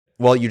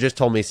Well, you just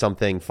told me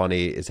something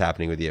funny is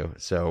happening with you.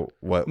 So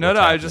what's I was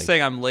happening? just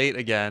saying I'm late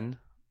again.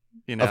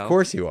 Of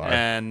course you are.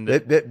 And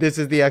this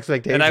is the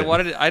expectation. And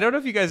I don't know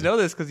if you guys know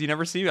this because you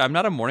never see me. I'm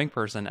not a morning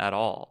person at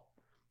all.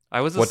 I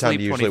was What time asleep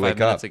do you usually 25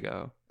 wake up? minutes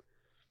ago.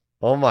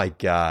 Oh my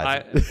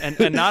God.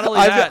 And not only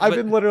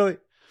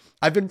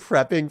I've been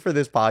prepping for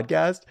this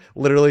podcast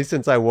literally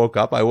since I woke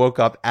up. I woke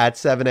up at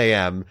 7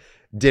 a.m.,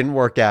 didn't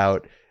work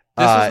out.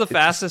 This was the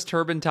fastest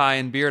turban tie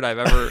and beard I've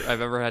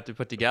ever had to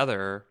put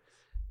together.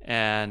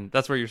 And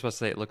that's where you're supposed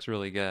to say it looks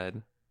really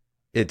good.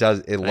 It does.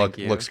 It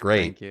looks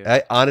great. Thank you.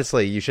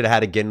 Honestly, you should have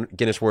had a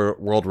Guinness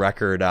World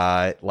Record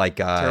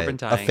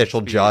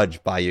official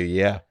judge by you.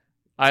 Yeah.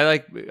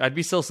 I'd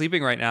be still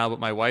sleeping right now,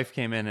 but my wife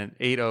came in at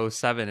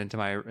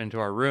 8:07 into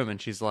our room,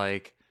 and she's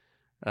like,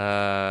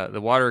 the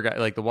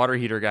water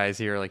heater guy's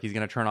here, like he's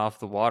gonna turn off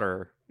the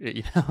water.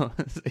 You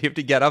have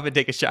to get up and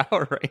take a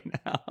shower right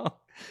now.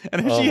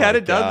 And if she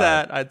hadn't done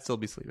that, I'd still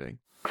be sleeping.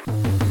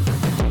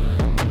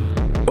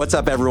 What's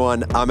up,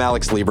 everyone? I'm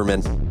Alex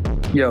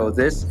Lieberman. Yo,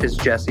 this is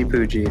Jesse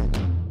Pujji.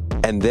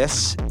 And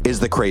this is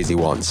The Crazy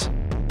Ones.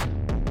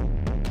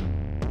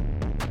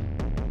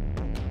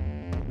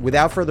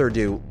 Without further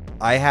ado,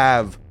 I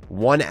have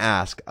one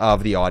ask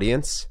of the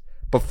audience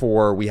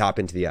before we hop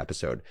into the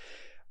episode.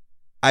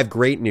 I have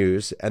great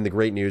news, and the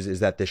great news is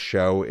that this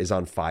show is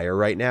on fire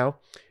right now.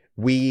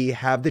 We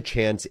have the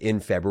chance in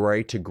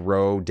February to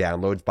grow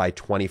downloads by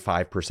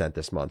 25%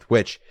 this month,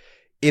 which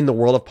in the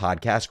world of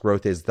podcast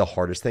growth is the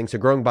hardest thing. So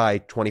growing by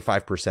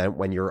 25%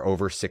 when you're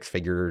over 6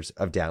 figures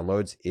of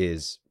downloads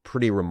is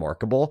pretty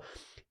remarkable.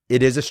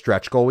 It is a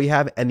stretch goal we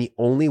have. And the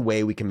only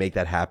way we can make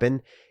that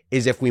happen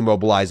is if we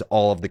mobilize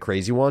all of the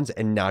crazy ones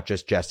and not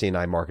just Jesse and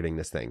I marketing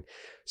this thing.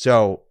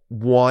 So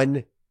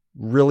one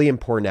really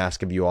important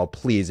ask of you all,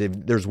 please,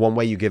 if there's one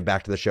way you give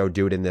back to the show,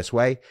 do it in this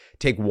way.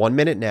 Take 1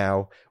 minute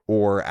now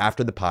or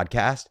after the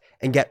podcast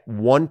and get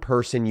one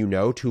person you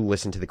know to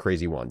listen to the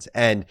crazy ones.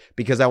 And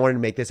because I wanted to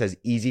make this as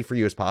easy for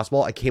you as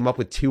possible, I came up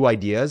with 2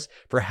 ideas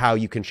for how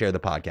you can share the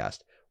podcast.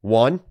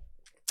 One,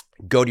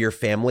 go to your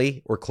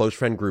family or close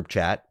friend group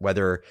chat,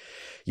 whether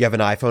you have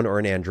an iPhone or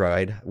an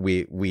Android.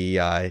 We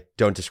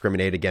don't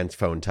discriminate against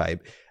phone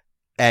type.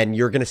 And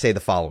you're going to say the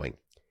following.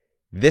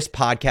 This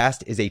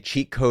podcast is a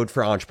cheat code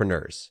for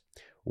entrepreneurs.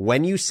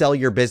 When you sell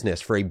your business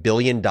for $1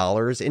 billion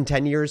in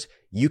 10 years,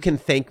 you can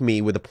thank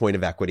me with a point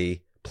of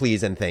equity.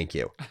 Please and thank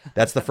you.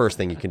 That's the first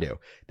thing you can do.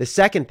 The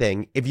second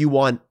thing, if you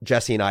want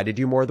Jesse and I to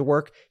do more of the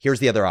work, here's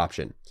the other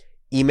option.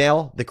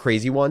 Email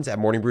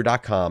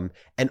thecrazyones@morningbrew.com,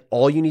 and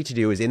all you need to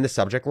do is in the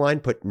subject line,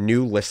 put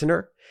new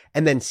listener,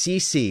 and then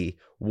CC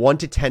 1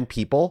 to 10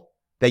 people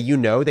that you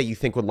know that you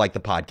think would like the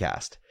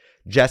podcast.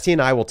 Jesse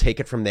and I will take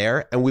it from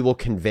there, and we will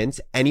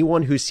convince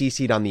anyone who's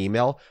CC'd on the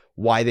email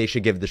why they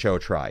should give the show a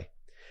try.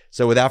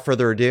 So without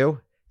further ado,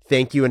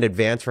 thank you in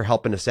advance for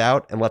helping us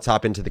out, and let's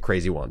hop into the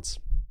crazy ones.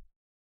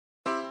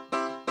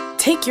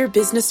 Take your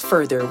business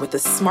further with the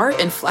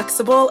smart and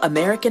flexible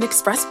American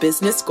Express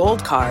Business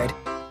Gold Card.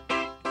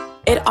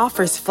 It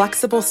offers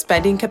flexible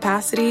spending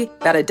capacity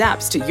that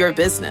adapts to your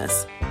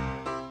business.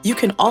 You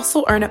can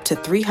also earn up to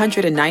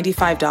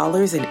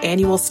 $395 in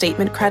annual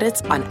statement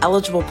credits on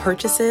eligible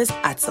purchases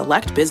at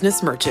select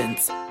business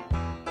merchants.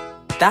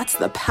 That's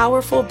the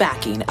powerful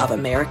backing of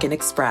American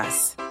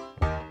Express.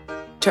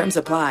 Terms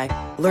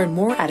apply. Learn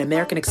more at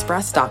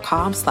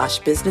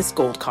americanexpress.com/business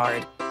gold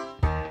card.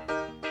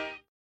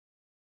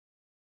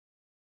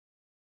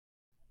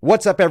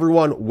 What's up,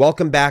 everyone?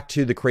 Welcome back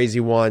to The Crazy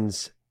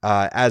Ones.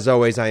 As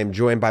always, I am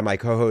joined by my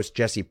co-host,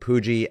 Jesse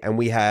Pujji, and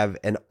we have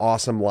an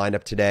awesome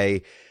lineup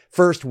today.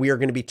 First, we are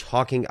going to be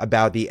talking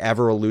about the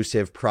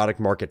ever-elusive product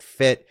market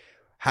fit,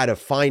 how to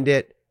find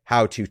it,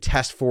 how to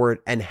test for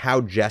it, and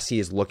how Jesse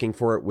is looking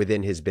for it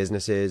within his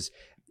businesses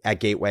at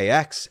Gateway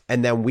X.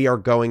 And then we are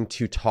going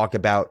to talk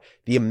about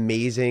the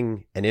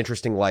amazing and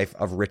interesting life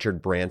of Richard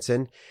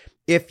Branson.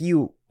 If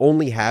you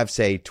only have,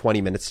 say,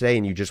 20 minutes today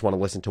and you just want to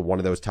listen to one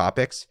of those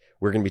topics,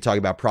 we're going to be talking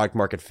about product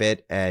market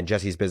fit and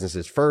Jesse's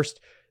businesses first.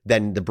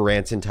 Then the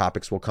Branson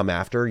topics will come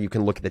after. You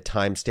can look at the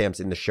timestamps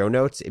in the show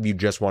notes if you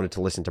just wanted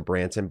to listen to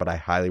Branson, but I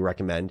highly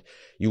recommend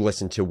you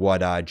listen to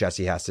what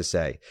Jesse has to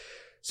say.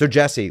 So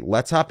Jesse,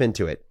 let's hop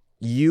into it.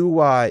 You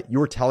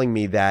were telling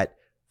me that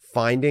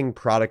finding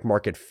product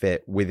market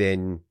fit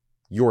within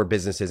your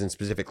businesses and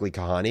specifically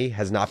Kahani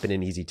has not been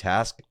an easy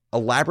task.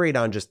 Elaborate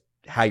on just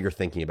how you're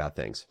thinking about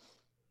things.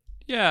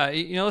 Yeah,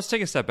 let's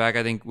take a step back.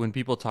 I think when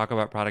people talk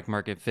about product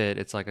market fit,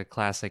 it's like a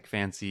classic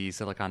fancy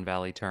Silicon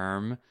Valley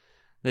term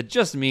that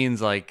just means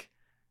like,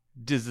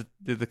 do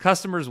the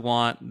customers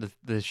want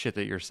the shit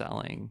that you're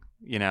selling,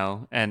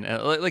 and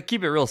like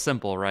keep it real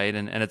simple, right?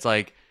 And it's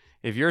like,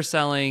 if you're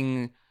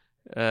selling,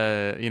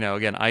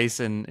 again, ice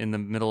in the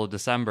middle of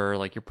December,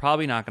 like you're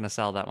probably not going to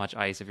sell that much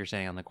ice if you're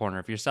standing on the corner.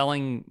 If you're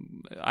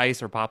selling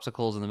ice or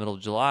popsicles in the middle of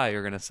July,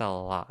 you're going to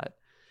sell a lot.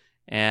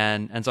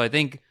 And so I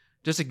think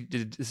just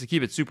to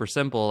keep it super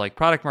simple, like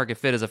product market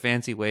fit is a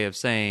fancy way of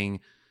saying,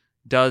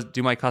 do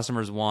my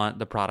customers want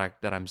the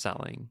product that I'm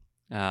selling,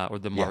 or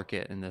the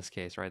market in this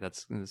case, right?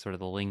 That's sort of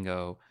the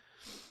lingo.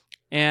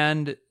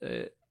 And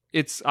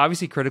it's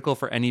obviously critical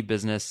for any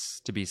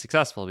business to be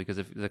successful, because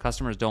if the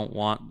customers don't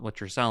want what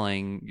you're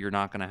selling, you're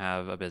not going to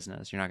have a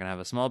business. You're not going to have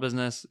a small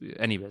business,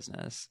 any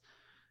business.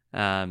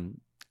 And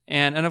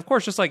of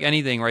course, just like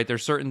anything, right?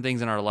 There's certain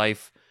things in our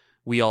life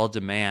we all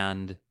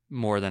demand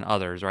more than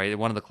others, right?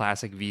 One of the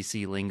classic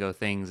VC lingo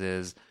things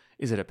is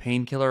it a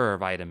painkiller or a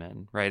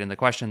vitamin, right? And the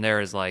question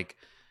there is like,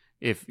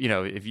 if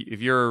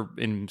you're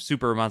in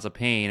super amounts of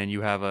pain and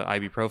you have a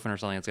ibuprofen or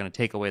something that's going to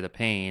take away the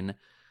pain,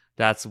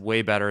 that's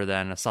way better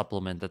than a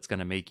supplement that's going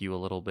to make you a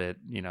little bit,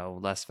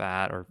 less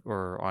fat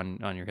or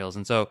on your heels.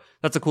 And so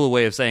that's a cool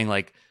way of saying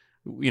like,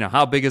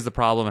 how big is the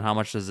problem and how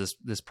much does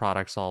this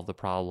product solve the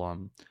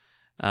problem?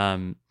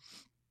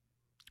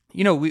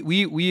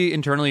 We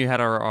internally had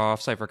our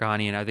offsite for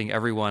Kahani, and I think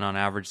everyone on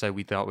average said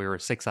we thought we were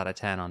 6 out of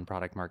 10 on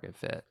product market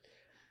fit.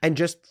 And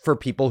just for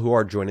people who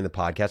are joining the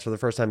podcast for the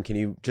first time, can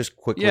you just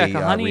quickly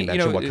Kahani,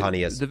 mention what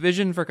Kahani is? The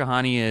vision for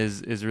Kahani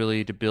is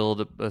really to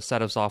build a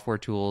set of software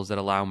tools that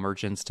allow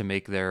merchants to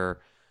make their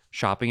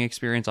shopping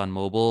experience on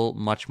mobile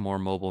much more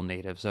mobile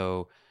native.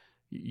 So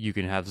you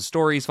can have the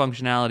stories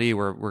functionality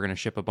where we're going to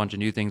ship a bunch of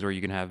new things where you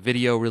can have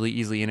video really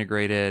easily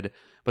integrated.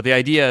 But the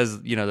idea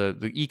is,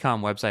 the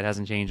e-com website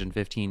hasn't changed in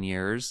 15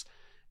 years.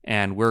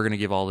 And we're going to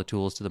give all the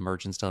tools to the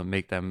merchants to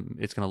make them,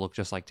 it's going to look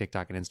just like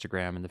TikTok and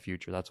Instagram in the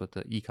future. That's what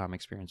the e-com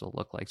experience will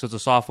look like. So it's a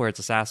software, it's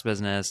a SaaS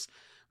business.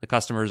 The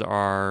customers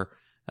are,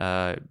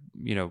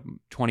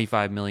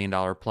 $25 million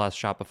plus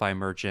Shopify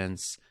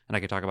merchants. And I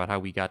could talk about how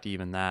we got to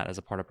even that as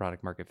a part of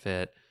product market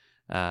fit.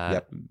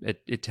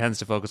 It tends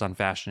to focus on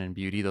fashion and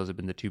beauty. Those have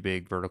been the two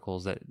big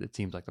verticals that it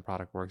seems like the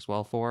product works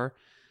well for.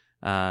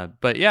 But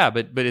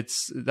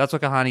that's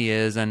what Kahani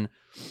is. And,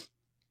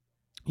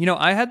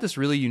 I had this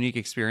really unique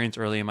experience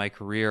early in my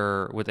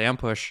career with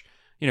Ampush.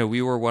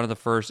 We were one of the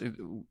first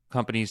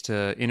companies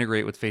to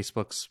integrate with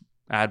Facebook's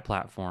ad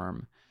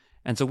platform.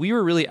 And so we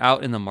were really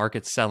out in the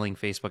market selling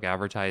Facebook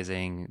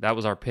advertising. That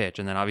was our pitch.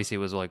 And then obviously it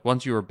was like,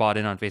 once you were bought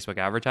in on Facebook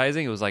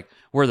advertising, it was like,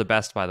 we're the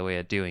best, by the way,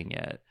 at doing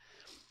it.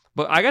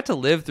 But I got to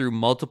live through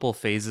multiple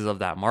phases of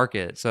that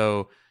market.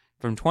 So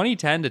from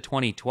 2010 to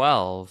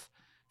 2012,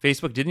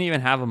 Facebook didn't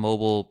even have a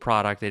mobile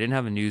product. They didn't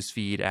have a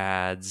newsfeed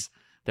ads.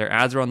 Their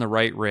ads were on the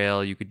right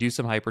rail. You could do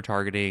some hyper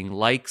targeting.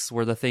 Likes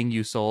were the thing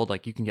you sold.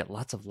 Like you can get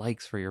lots of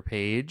likes for your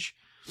page.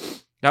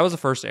 That was the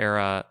first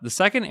era. The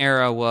second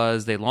era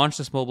was they launched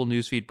this mobile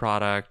newsfeed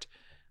product.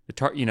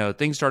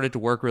 Things started to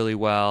work really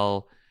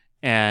well.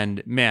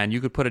 And man, you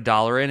could put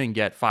 $1 in and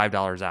get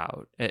 $5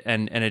 out.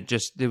 And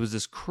it was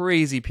this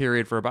crazy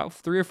period for about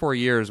 3 or 4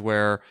 years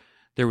where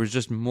there was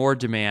just more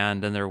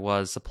demand than there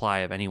was supply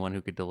of anyone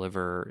who could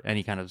deliver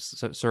any kind of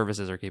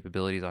services or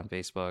capabilities on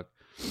Facebook.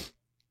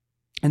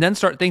 And then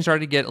things started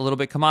to get a little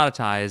bit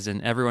commoditized,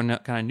 and everyone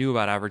kind of knew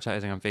about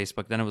advertising on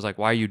Facebook. Then it was like,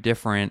 why are you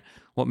different?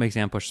 What makes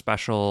Ampush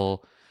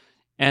special?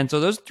 And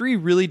so those 3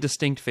 really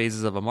distinct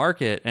phases of a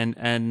market.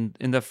 And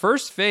in the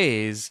first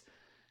phase,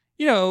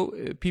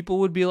 people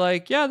would be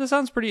like, yeah, this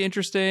sounds pretty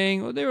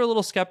interesting. They were a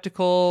little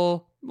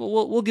skeptical.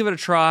 We'll give it a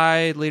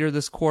try later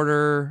this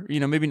quarter,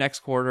 maybe next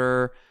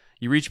quarter.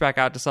 You reach back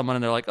out to someone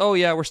and they're like, oh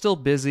yeah, we're still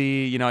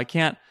busy. I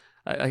can't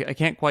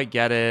quite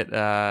get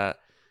it.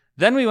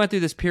 Then we went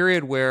through this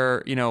period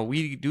where,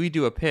 we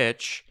do a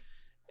pitch,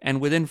 and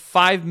within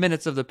 5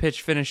 minutes of the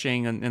pitch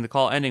finishing and the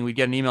call ending, we'd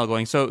get an email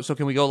going, so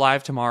can we go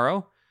live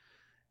tomorrow?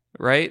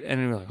 Right? And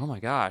we were like, oh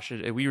my gosh,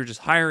 we were just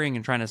hiring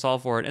and trying to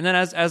solve for it. And then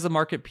as the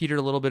market petered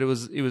a little bit, it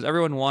was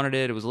everyone wanted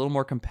it. It was a little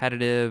more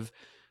competitive.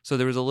 So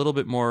there was a little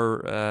bit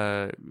more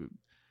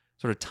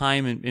sort of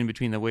time in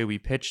between the way we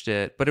pitched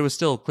it, but it was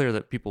still clear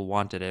that people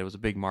wanted it. It was a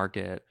big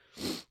market.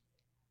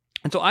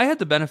 And so I had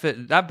the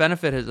benefit. That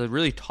benefit has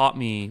really taught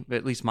me,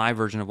 at least my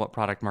version of what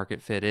product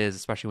market fit is,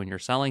 especially when you're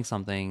selling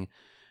something,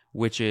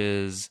 which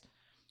is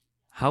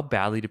how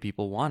badly do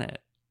people want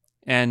it?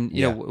 And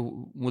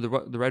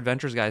the Red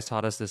Ventures guys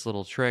taught us this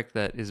little trick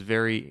that is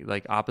very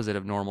like opposite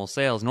of normal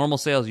sales. Normal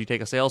sales, you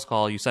take a sales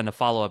call, you send a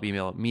follow-up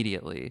email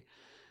immediately.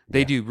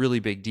 They do really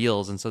big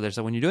deals, and so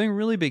when you're doing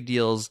really big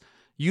deals,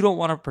 you don't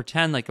want to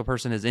pretend like a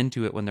person is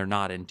into it when they're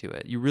not into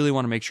it. You really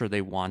want to make sure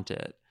they want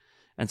it.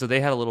 And so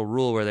they had a little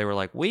rule where they were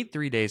like, wait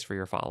 3 days for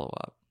your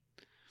follow-up.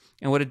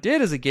 And what it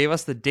did is it gave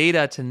us the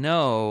data to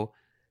know,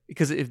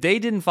 because if they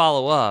didn't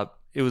follow up,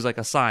 it was like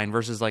a sign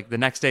versus like the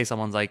next day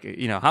someone's like,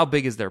 how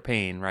big is their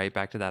pain, right?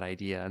 Back to that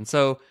idea. And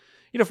so,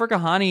 for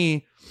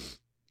Kahani.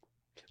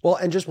 Well,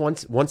 and just one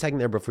second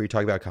there before you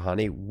talk about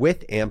Kahani,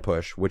 with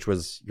Ampush, which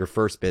was your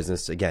first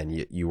business,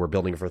 again, you were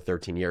building it for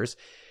 13 years.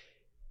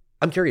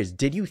 I'm curious,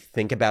 did you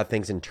think about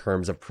things in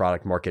terms of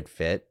product market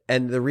fit?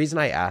 And the reason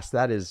I asked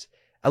that is,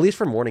 at least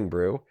for Morning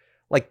Brew,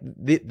 like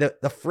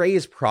the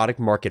phrase product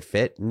market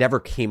fit never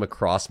came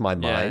across my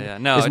mind. Yeah.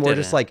 No, it's more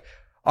just like,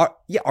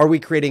 are we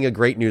creating a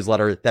great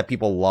newsletter that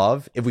people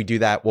love? If we do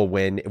that, we'll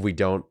win. If we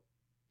don't,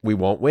 we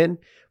won't win.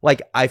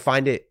 Like, I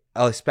find it,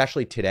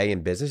 especially today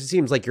in business, it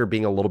seems like you're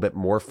being a little bit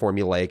more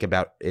formulaic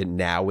about it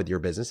now with your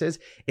businesses.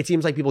 It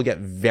seems like people get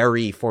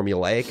very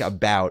formulaic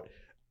about,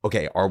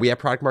 okay, are we at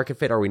product market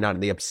fit? Are we not?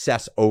 And they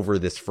obsess over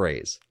this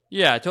phrase.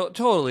 Yeah,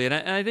 totally. And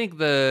I think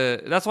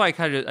that's why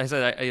I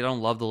said I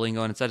don't love the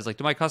lingo. And instead, it's like,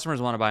 do my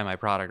customers want to buy my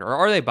product, or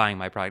are they buying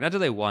my product? Not do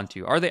they want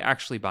to? Are they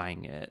actually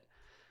buying it?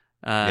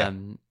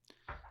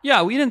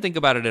 Yeah, we didn't think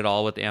about it at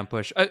all with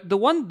Ampush.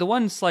 The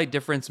one slight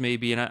difference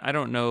maybe, and I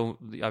don't know,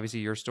 obviously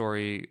your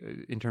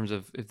story in terms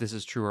of if this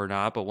is true or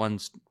not, but one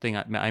thing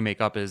I make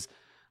up is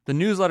the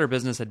newsletter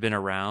business had been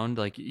around,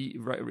 like,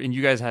 and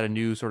you guys had a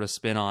new sort of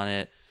spin on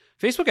it.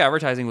 Facebook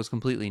advertising was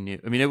completely new.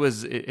 I mean,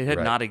 it had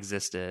not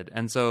existed,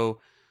 and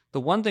so the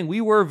one thing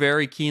we were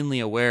very keenly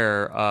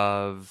aware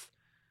of,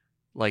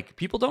 like,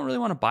 people don't really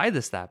want to buy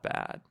this that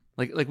bad.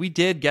 Like we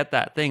did get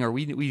that thing, or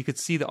we could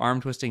see the arm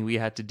twisting we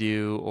had to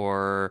do,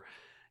 or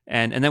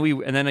and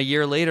then a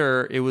year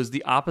later it was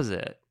the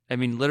opposite. I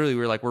mean, literally,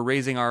 we were like, we're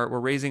raising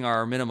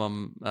our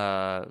minimum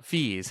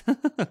fees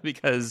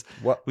because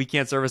we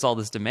can't service all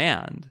this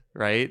demand,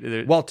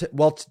 right? Well,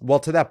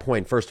 to that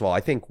point, first of all,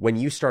 I think when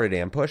you started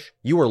Ampush,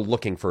 you were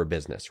looking for a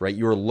business, right?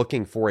 You were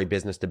looking for a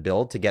business to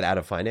build to get out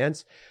of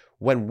finance.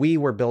 When we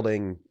were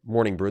building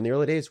Morning Brew in the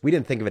early days, we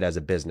didn't think of it as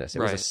a business.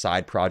 It was a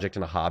side project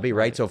and a hobby,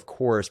 right? So of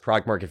course,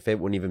 product market fit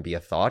wouldn't even be a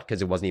thought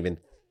because it wasn't even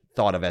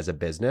thought of as a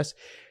business.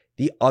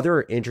 The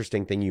other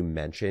interesting thing you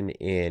mentioned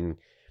in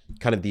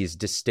kind of these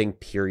distinct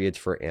periods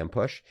for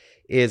Ampush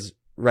is,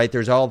 right,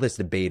 there's all this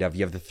debate of,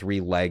 you have the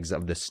three legs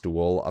of the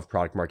stool of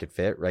product market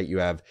fit, right? You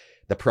have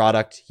the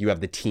product, you have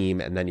the team,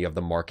 and then you have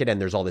the market.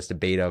 And there's all this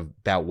debate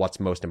about what's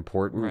most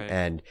important. Right.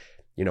 And,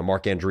 you know,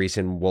 Mark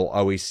Andreessen will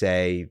always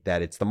say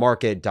that it's the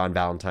market. Don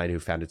Valentine, who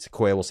founded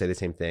Sequoia, will say the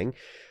same thing.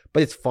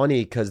 But it's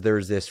funny because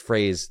there's this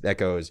phrase that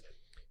goes,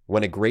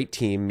 when a great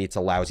team meets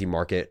a lousy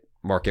market,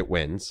 market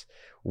wins.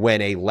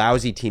 When a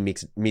lousy team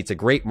meets a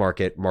great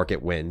market,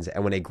 market wins.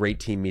 And when a great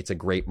team meets a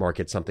great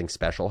market, something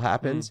special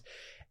happens.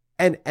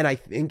 And I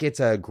think it's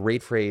a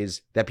great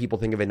phrase that people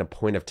think of in a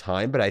point of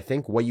time. But I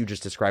think what you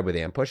just described with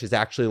Ampush is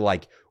actually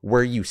like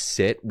where you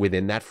sit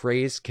within that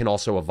phrase can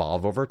also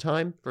evolve over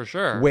time. For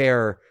sure.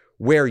 Where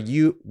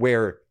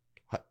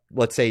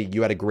let's say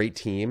you had a great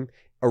team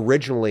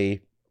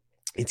originally,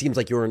 it seems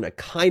like you were in a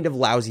kind of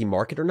lousy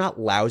market, or not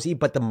lousy,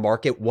 but the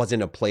market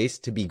wasn't a place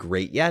to be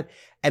great yet.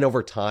 And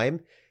over time,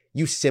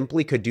 you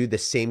simply could do the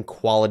same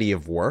quality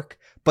of work,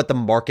 but the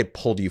market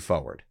pulled you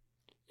forward.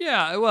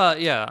 Yeah, well,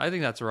 yeah, I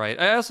think that's right.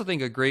 I also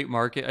think a great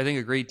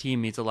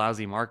team meets a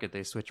lousy market,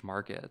 they switch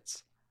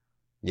markets.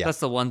 Yeah. That's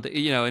the one thing,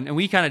 you know, and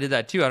we kind of did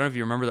that too. I don't know if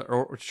you remember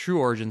the true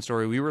origin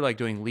story. We were like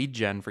doing lead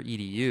gen for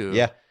EDU.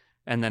 Yeah.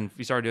 And then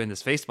we started doing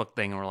this Facebook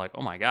thing, and we're like,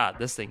 oh my God,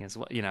 this thing is,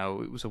 you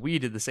know, so we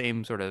did the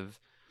same sort of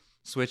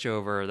switch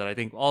over that I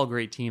think all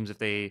great teams, if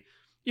they,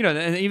 you know,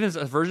 and even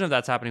a version of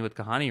that's happening with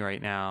Kahani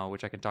right now,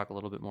 which I can talk a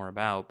little bit more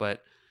about.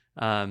 But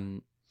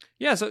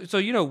yeah, so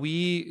you know,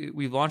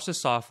 we've launched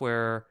this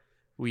software.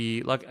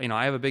 You know,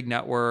 I have a big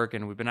network,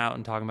 and we've been out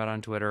and talking about it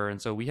on Twitter.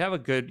 And so we have a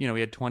good, you know,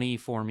 we had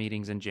 24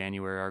 meetings in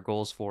January. Our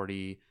goal is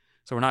 40.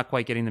 So we're not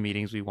quite getting the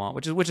meetings we want,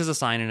 which is a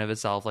sign in of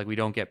itself. Like, we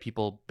don't get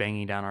people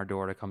banging down our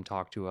door to come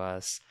talk to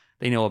us.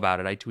 They know about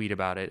it. I tweet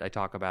about it. I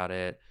talk about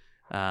it.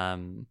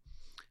 And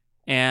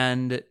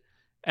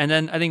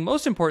then I think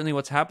most importantly,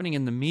 what's happening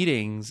in the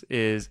meetings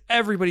is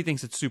everybody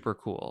thinks it's super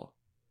cool.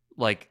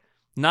 Like,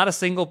 not a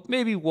single,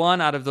 maybe one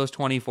out of those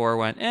 24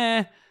 went,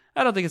 I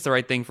don't think it's the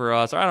right thing for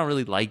us, or I don't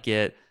really like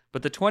it.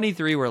 But the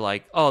 23 were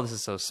like, oh, this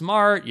is so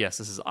smart. Yes,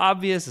 this is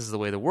obvious. This is the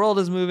way the world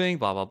is moving,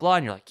 blah, blah, blah.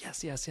 And you're like,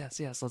 yes,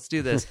 let's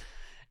do this.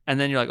 And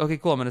then you're like, okay,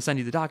 cool, I'm going to send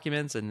you the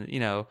documents. And, you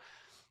know,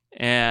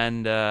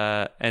 and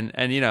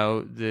you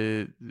know,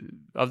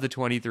 of the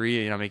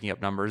 23, you know, making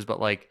up numbers, but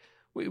like,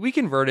 we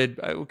converted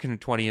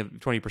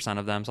 20%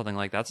 of them, something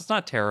like that. So it's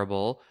not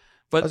terrible.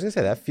 But I was going to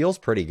say, that feels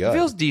pretty good. It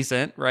feels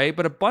decent, right?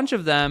 But a bunch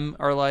of them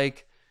are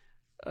like,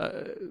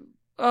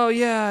 oh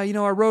yeah, you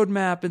know, our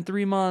roadmap in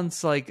 3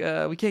 months, like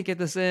we can't get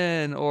this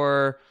in,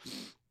 or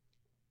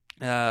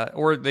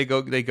they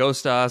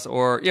ghost us,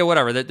 or yeah,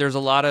 whatever. There's a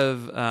lot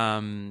of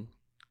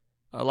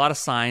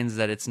signs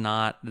that it's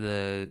not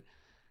the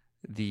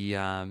you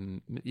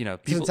know, people,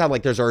 doesn't sound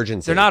like there's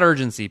urgency. They're not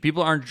urgency.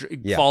 People aren't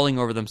falling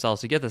over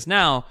themselves to get this.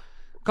 Now,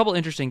 a couple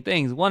interesting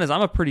things. One is,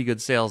 I'm a pretty good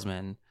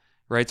salesman,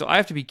 right? So I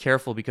have to be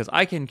careful because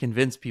I can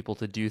convince people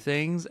to do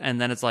things,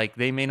 and then it's like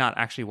they may not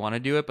actually want to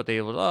do it, but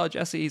they will, oh,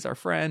 Jesse, he's our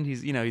friend.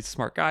 He's a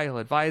smart guy. He'll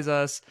advise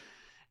us.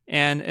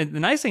 And the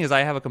nice thing is, I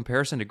have a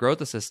comparison to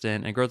Growth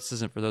Assistant, and Growth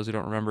Assistant, for those who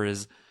don't remember,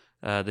 is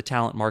the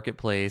talent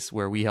marketplace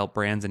where we help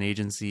brands and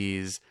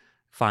agencies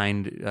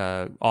find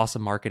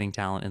awesome marketing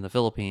talent in the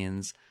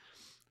Philippines.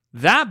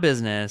 That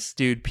business,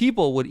 dude,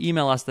 people would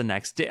email us the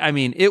next day. I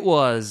mean, it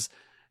was,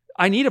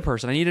 I needed a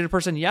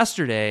person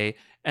yesterday.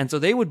 And so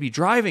they would be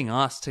driving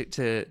us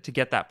to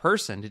get that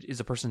person. Is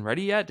the person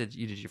ready yet? Did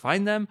you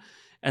find them?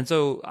 And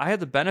so I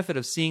had the benefit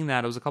of seeing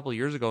that. It was a couple of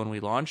years ago when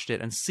we launched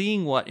it, and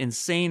seeing what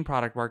insane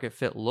product market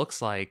fit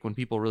looks like when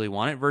people really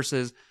want it,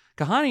 versus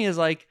Kahani is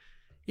like,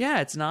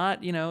 yeah, it's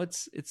not, you know,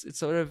 it's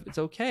sort of, it's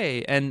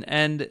okay.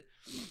 And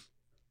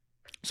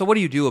so what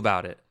do you do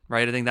about it?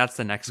 Right. I think that's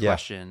the next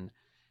question.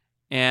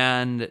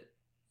 And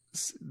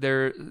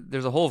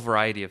there's a whole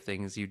variety of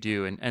things you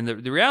do, and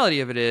the reality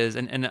of it is,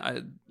 and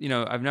I,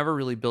 I've never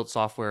really built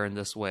software in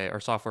this way, or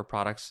software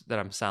products that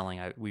I'm selling.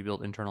 We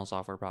built internal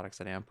software products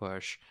at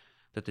Ampush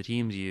that the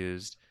teams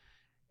used.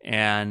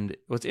 And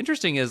what's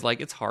interesting is like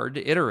it's hard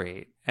to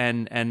iterate.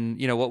 And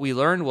what we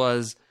learned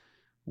was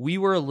we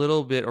were a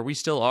little bit, or we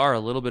still are a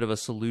little bit of a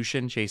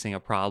solution chasing a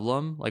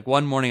problem. Like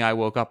one morning I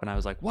woke up and I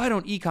was like, why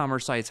don't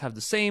e-commerce sites have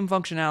the same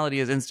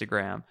functionality as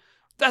Instagram?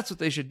 That's what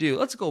they should do.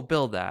 Let's go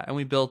build that. And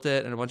we built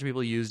it, and a bunch of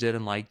people used it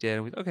and liked it.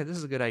 And we okay, this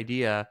is a good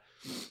idea.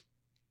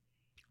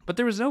 But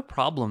there was no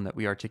problem that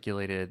we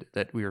articulated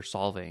that we were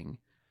solving.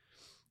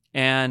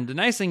 And the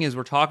nice thing is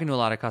we're talking to a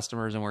lot of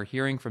customers and we're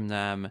hearing from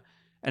them.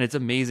 And it's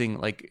amazing.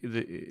 Like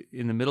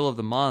in the middle of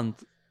the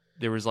month,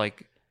 there was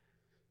like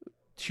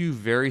 2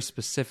 very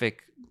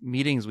specific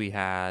meetings we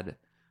had,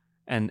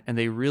 and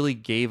they really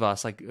gave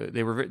us like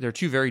they're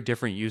 2 very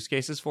different use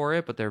cases for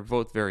it, but they're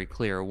both very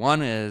clear.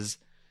 One is,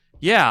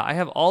 yeah, I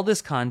have all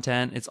this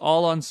content. It's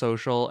all on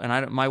social,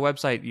 and my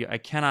website, I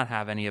cannot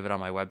have any of it on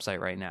my website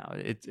right now.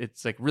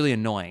 It's like really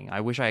annoying. I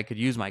wish I could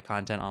use my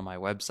content on my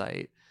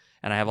website,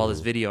 and I have all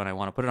this video, and I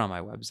want to put it on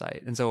my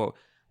website. And so,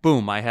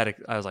 boom, I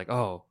was like,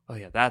 oh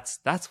yeah,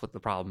 that's what the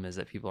problem is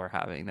that people are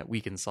having that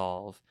we can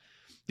solve.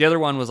 The other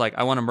one was like,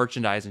 I want to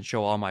merchandise and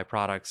show all my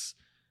products,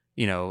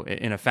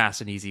 in a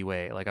fast and easy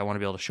way. Like I want to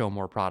be able to show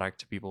more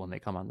product to people when they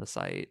come on the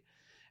site.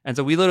 And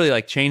so we literally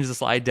like changed the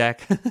slide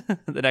deck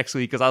the next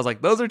week because I was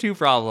like, those are 2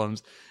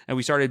 problems. And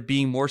we started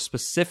being more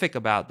specific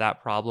about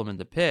that problem in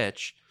the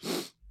pitch.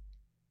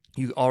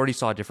 You already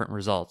saw different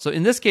results. So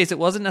in this case, it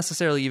wasn't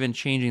necessarily even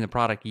changing the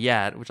product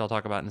yet, which I'll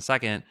talk about in a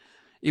second.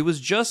 It was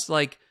just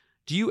like,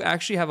 do you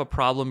actually have a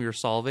problem you're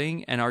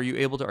solving? And are you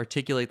able to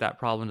articulate that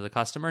problem to the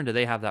customer? And do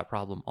they have that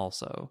problem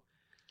also?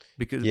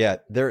 Because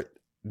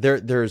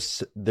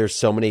there's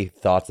so many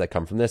thoughts that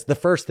come from this. The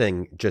first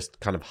thing, just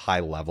kind of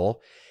high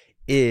level,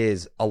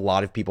 is a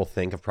lot of people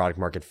think of product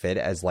market fit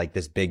as like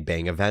this big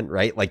bang event,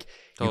 right? Like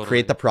you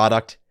create the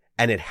product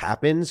and it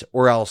happens,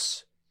 or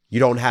else you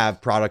don't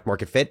have product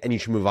market fit and you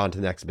should move on to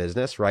the next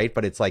business, right?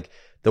 But it's like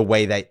the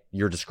way that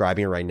you're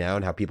describing it right now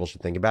and how people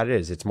should think about it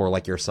is it's more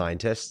like you're a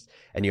scientist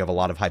and you have a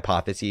lot of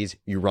hypotheses.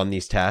 You run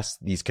these tests,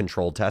 these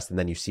controlled tests, and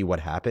then you see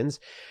what happens.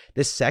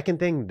 The second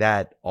thing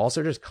that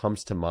also just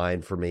comes to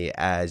mind for me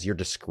as you're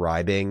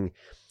describing,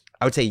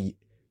 I would say,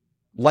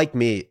 like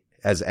me,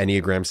 as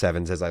Enneagram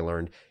 7s, as I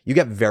learned, you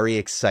get very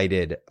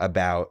excited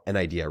about an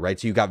idea, right?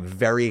 So you got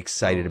very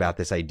excited about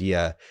this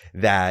idea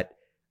that,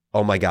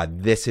 oh my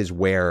God, this is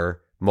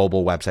where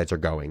mobile websites are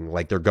going.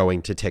 Like they're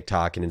going to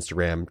TikTok and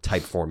Instagram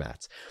type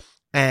formats.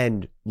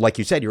 And like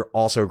you said, you're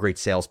also a great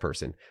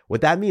salesperson. What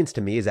that means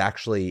to me is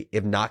actually,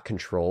 if not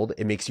controlled,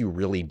 it makes you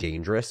really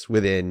dangerous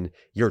within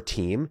your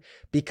team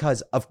because,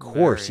 of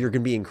course, you're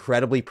going to be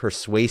incredibly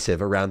persuasive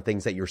around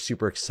things that you're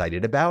super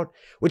excited about,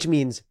 which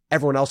means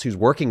everyone else who's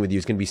working with you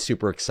is going to be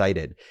super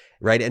excited,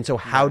 right? And so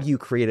how do you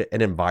create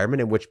an environment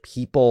in which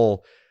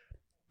people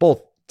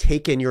both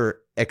take in your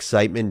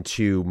excitement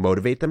to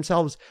motivate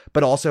themselves,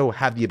 but also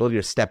have the ability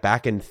to step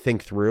back and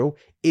think through,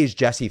 is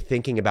Jesse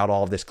thinking about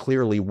all of this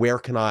clearly? Where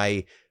can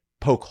I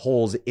poke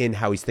holes in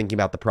how he's thinking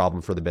about the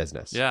problem for the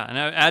business? Yeah. And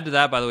I add to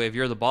that, by the way, if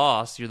you're the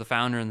boss, you're the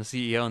founder and the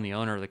CEO and the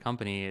owner of the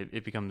company,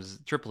 it becomes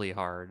triply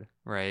hard,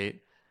 right?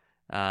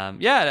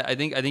 I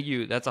think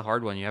that's a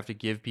hard one. You have to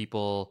give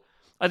people,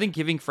 I think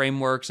giving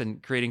frameworks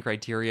and creating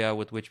criteria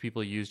with which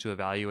people use to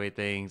evaluate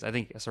things. I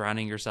think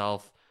surrounding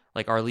yourself,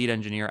 like our lead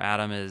engineer,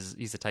 Adam,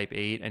 he's a type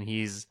 8 and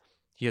he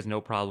has no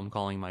problem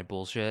calling my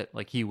bullshit.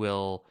 Like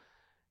he'll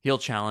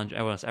challenge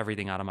almost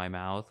everything out of my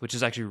mouth, which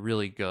is actually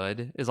really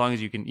good as long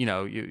as you can,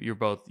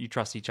 you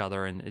trust each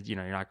other and,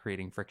 you're not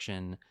creating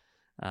friction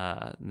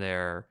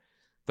there.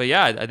 But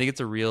yeah, I think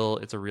it's a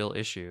real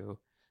issue.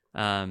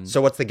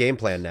 So what's the game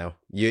plan now?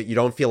 You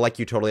don't feel like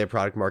you totally have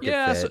product market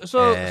fit.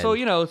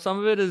 So some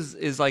of it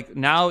is like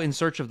now in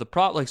search of the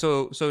problem. Like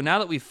so now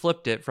that we've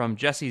flipped it from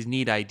Jesse's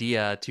neat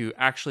idea to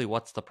actually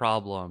what's the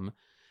problem,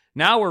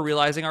 now we're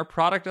realizing our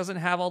product doesn't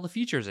have all the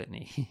features it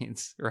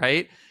needs,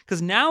 right?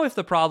 Because now if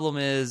the problem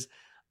is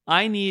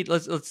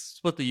let's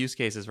split the use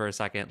cases for a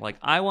second. Like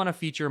I want to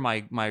feature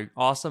my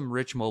awesome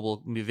rich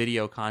mobile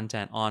video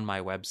content on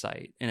my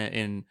website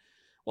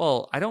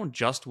well, I don't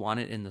just want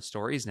it in the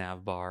stories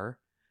nav bar.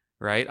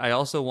 Right. I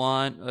also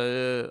want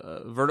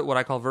what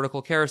I call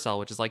vertical carousel,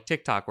 which is like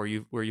TikTok where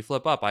you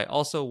flip up. I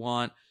also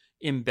want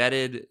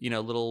embedded,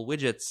 little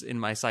widgets in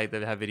my site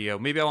that have video.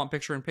 Maybe I want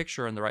picture in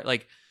picture on the right.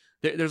 Like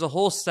there's a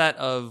whole set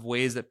of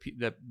ways that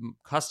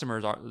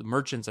customers,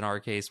 merchants in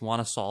our case,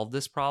 want to solve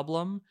this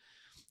problem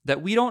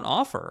that we don't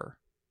offer.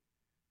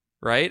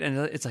 Right. And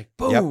it's like,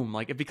 boom,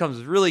 like it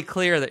becomes really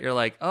clear that you're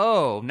like,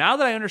 oh, now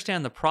that I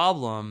understand the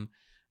problem,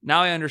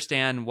 now I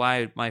understand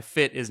why my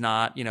fit is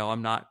not,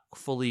 I'm not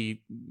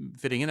fully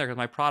fitting in there because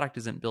my product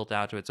isn't built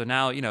out to it. So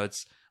now,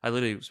 I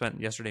literally spent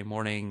yesterday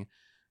morning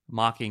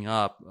mocking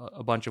up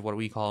a bunch of what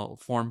we call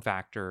form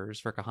factors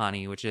for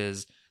Kahani, which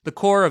is the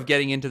core of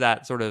getting into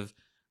that sort of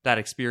that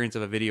experience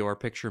of a video or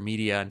picture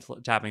media. And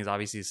tapping is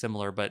obviously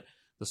similar, but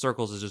The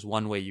circles is just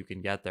one way you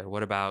can get there.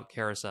 What about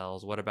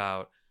carousels? What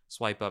about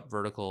swipe up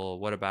vertical?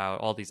 What about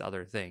all these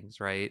other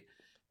things, right?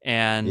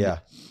 And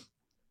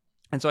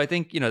so I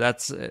think,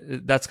 that's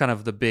kind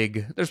of the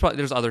big,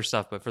 there's other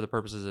stuff, but for the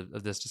purposes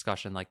of this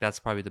discussion, like that's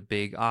probably the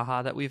big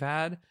aha that we've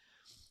had.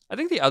 I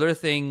think the other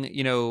thing,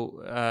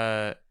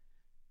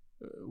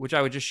 which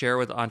I would just share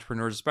with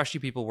entrepreneurs, especially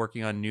people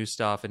working on new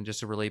stuff, and just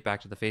to relate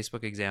back to the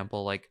Facebook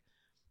example, like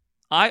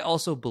I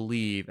also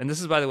believe, and this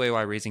is, by the way,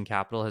 why raising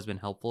capital has been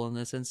helpful in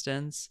this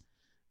instance.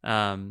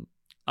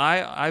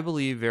 I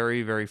believe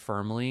very, very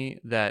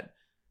firmly that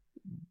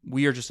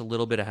we are just a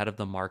little bit ahead of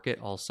the market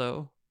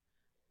also.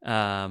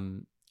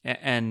 And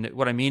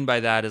what I mean by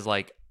that is,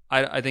 like,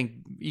 I think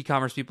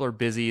e-commerce people are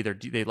busy.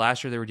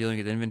 Last year they were dealing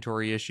with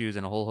inventory issues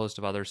and a whole host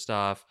of other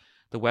stuff.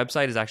 The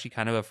website is actually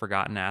kind of a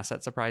forgotten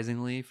asset,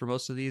 surprisingly, for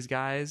most of these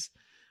guys.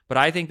 But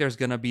I think there's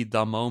going to be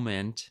the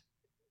moment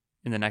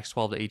in the next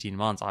 12 to 18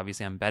 months,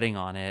 obviously I'm betting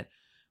on it,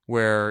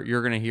 where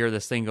you're going to hear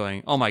this thing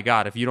going, oh my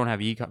God, if you don't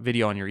have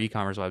video on your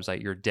e-commerce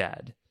website, you're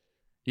dead.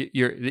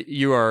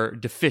 You are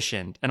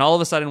deficient. And all of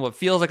a sudden what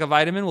feels like a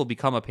vitamin will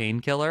become a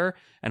painkiller,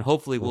 and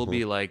hopefully we'll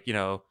be like,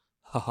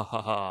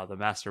 the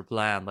master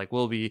plan. Like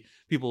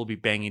people will be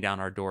banging down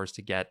our doors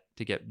to have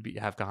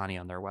Kahani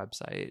on their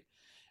website.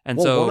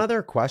 And so one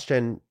other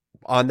question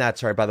on that,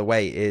 sorry, by the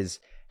way, is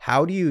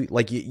how do you,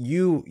 like,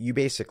 you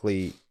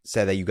basically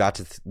said that you got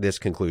to this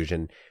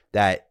conclusion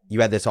that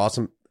you had this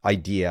awesome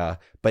idea,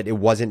 but it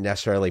wasn't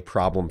necessarily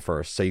problem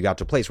first. So you got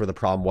to a place where the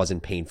problem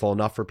wasn't painful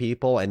enough for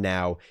people. And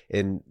now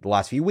in the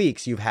last few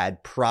weeks, you've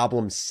had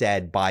problems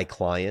said by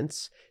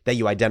clients that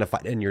you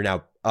identified, and you're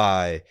now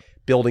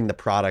building the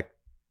product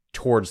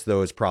towards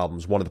those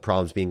problems. One of the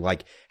problems being,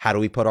 like, how do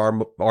we put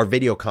our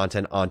video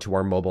content onto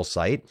our mobile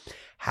site?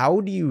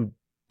 How do you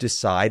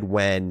decide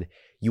when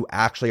you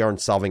actually aren't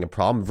solving a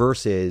problem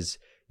versus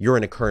you're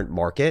in a current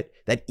market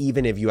that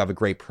even if you have a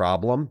great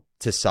problem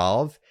to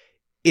solve,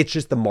 it's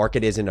just the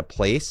market isn't a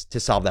place to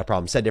solve that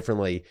problem? Said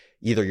differently,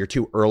 either you're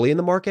too early in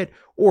the market,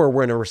 or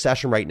we're in a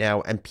recession right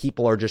now and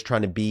people are just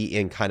trying to be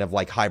in kind of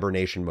like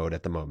hibernation mode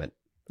at the moment.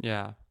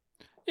 Yeah.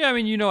 Yeah, I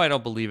mean, I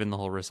don't believe in the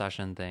whole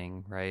recession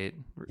thing, right?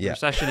 Yeah.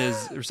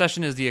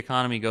 Recession is the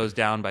economy goes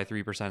down by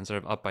 3% instead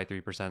of up by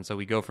 3%. So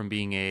we go from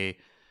being a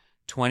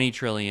 20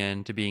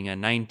 trillion to being a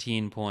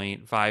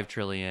 19.5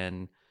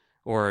 trillion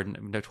or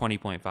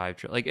 20.5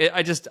 trillion. Like,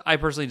 I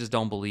personally just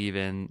don't believe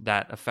in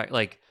that effect.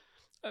 Like,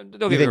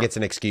 you think it's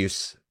an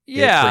excuse?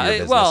 Yeah, for your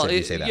business if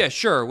you say that? Yeah,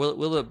 sure.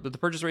 Will the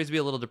purchase rates be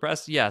a little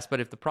depressed? Yes, but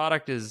if the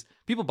product is,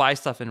 people buy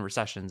stuff in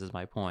recessions, is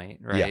my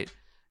point, right? Yeah.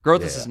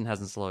 Growth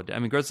hasn't slowed down. I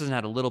mean, growth hasn't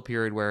had a little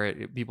period where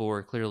people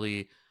were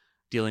clearly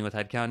dealing with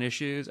headcount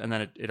issues, and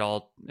then it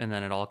all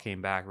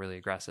came back really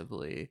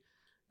aggressively.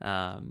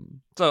 But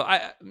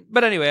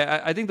anyway,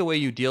 I think the way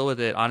you deal with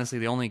it, honestly,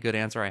 the only good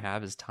answer I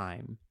have is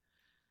time.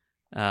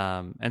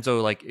 And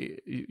so, like,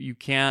 you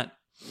can't.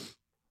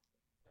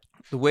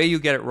 The way you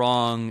get it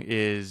wrong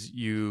is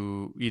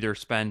you either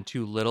spend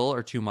too little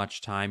or too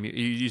much time.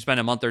 You spend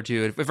a month or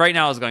two. If right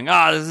now I was going,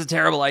 this is a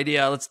terrible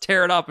idea, let's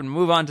tear it up and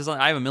move on to something.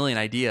 I have a million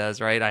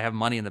ideas, right? I have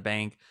money in the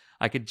bank.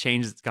 I could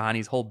change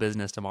Kahani's whole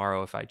business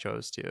tomorrow if I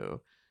chose to.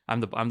 I'm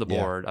the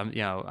board.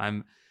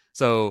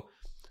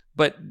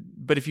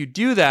 But if you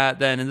do that,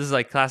 then, and this is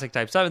like classic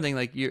type 7 thing,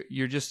 like you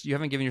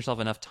haven't given yourself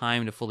enough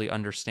time to fully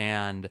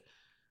understand,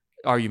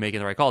 are you making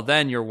the right call?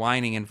 Then you're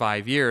whining in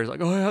 5 years,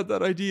 like, I had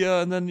that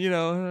idea, and then,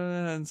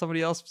 and somebody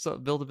else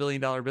built $1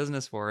 billion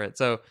business for it.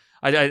 So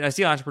I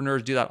see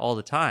entrepreneurs do that all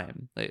the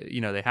time.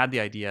 They had the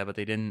idea, but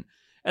they didn't.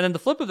 And then the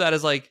flip of that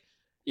is, like,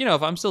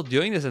 if I'm still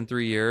doing this in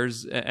 3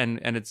 years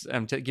and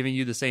I'm giving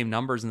you the same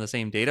numbers and the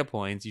same data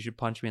points, you should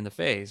punch me in the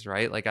face,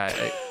 right? Like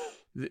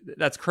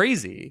that's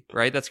crazy,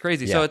 right? That's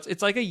crazy. Yeah. So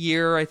it's like a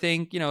year, I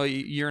think, a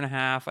year and a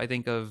half, I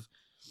think, of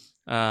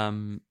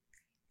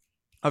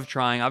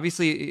trying.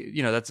 Obviously,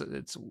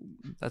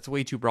 that's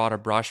way too broad a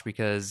brush,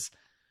 because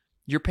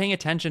you're paying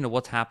attention to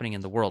what's happening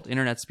in the world.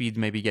 Internet speeds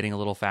may be getting a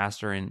little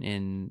faster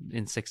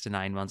in 6 to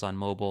 9 months on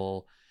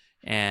mobile,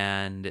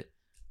 and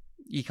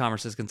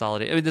e-commerce is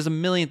consolidated. I mean, there's a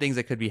million things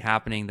that could be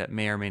happening that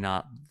may or may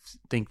not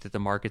think that the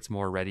market's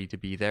more ready to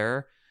be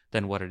there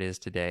than what it is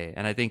today.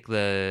 And I think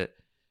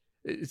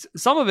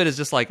some of it is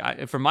just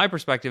like, from my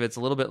perspective, it's a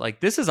little bit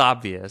like, this is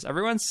obvious.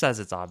 Everyone says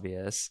it's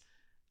obvious.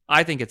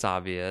 I think it's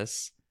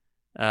obvious.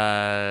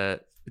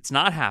 It's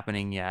not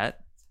happening yet.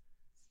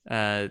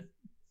 Okay,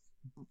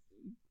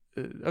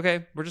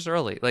 we're just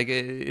early. Like,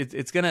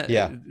 it's gonna.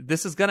 Yeah.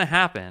 This is gonna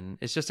happen.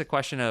 It's just a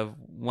question of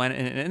when.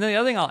 And the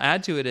other thing I'll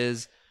add to it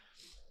is,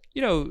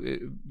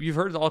 you've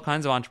heard all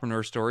kinds of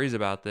entrepreneur stories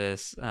about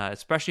this,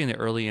 especially in the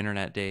early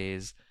internet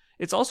days.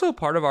 It's also a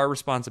part of our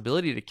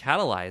responsibility to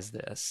catalyze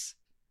this.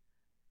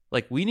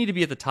 Like, we need to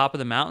be at the top of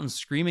the mountain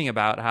screaming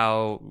about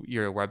how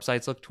your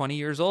websites look 20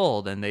 years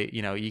old and they,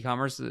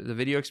 e-commerce, the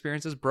video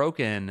experience is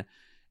broken.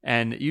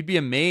 And you'd be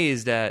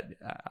amazed at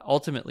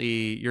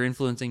ultimately you're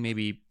influencing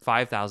maybe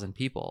 5,000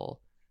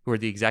 people who are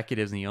the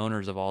executives and the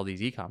owners of all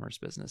these e-commerce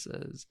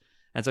businesses.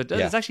 And so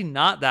it's actually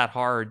not that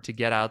hard to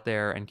get out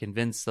there and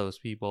convince those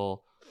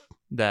people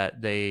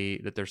that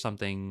there's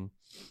something,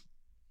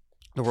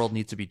 the world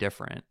needs to be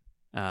different.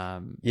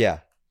 Yeah.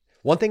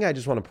 One thing I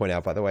just want to point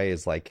out, by the way,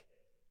 is like,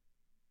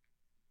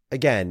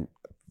 again,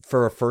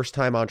 for a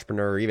first-time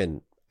entrepreneur, or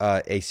even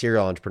a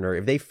serial entrepreneur,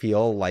 if they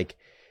feel like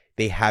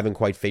they haven't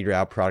quite figured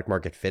out product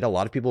market fit, a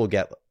lot of people will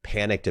get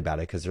panicked about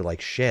it because they're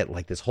like, shit,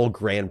 like this whole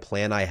grand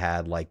plan I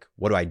had, like,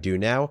 what do I do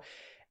now?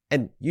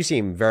 And you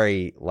seem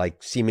very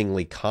like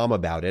seemingly calm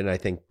about it. And I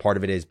think part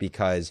of it is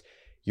because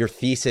your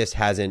thesis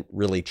hasn't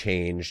really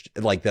changed,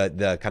 like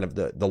the kind of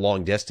the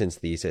long distance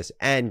thesis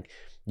and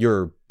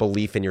your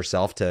belief in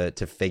yourself to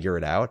figure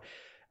it out.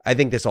 I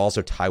think this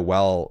also tie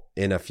well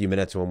in a few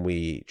minutes when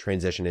we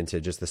transition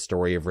into just the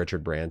story of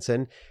Richard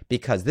Branson,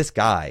 because this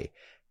guy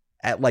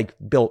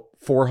built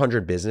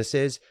 400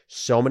 businesses.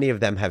 So many of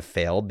them have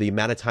failed. The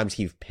amount of times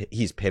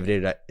he's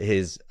pivoted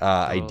his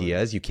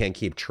ideas, you can't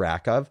keep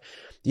track of.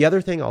 The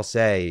other thing I'll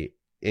say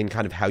in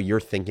kind of how you're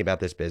thinking about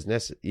this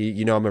business,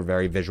 you know, I'm a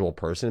very visual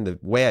person. The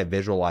way I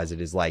visualize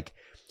it is like,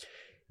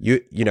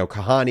 you know,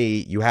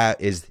 Kahani,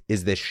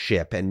 is this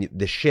ship, and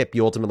the ship,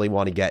 you ultimately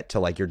want to get to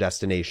like your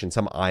destination,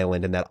 some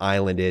island, and that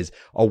island is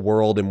a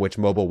world in which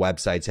mobile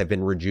websites have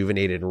been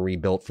rejuvenated and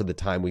rebuilt for the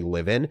time we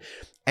live in.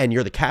 And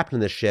you're the captain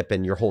of the ship,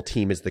 and your whole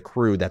team is the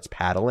crew that's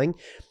paddling.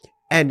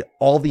 And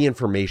all the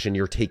information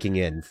you're taking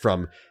in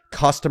from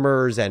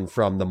customers and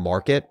from the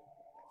market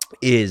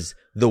is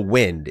the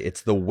wind,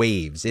 it's the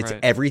waves, it's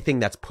everything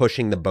that's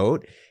pushing the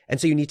boat. And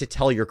so you need to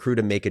tell your crew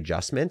to make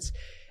adjustments.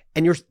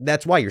 And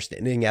that's why you're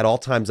standing at all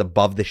times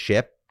above the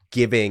ship,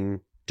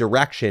 giving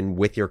direction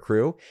with your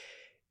crew.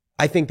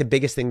 I think the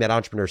biggest thing that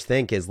entrepreneurs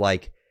think is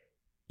like,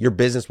 your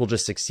business will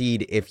just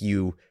succeed if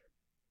you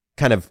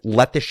kind of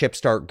let the ship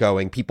start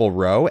going, people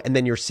row, and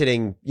then you're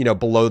sitting, you know,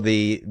 below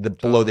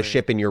below the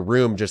ship in your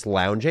room, just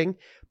lounging.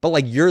 But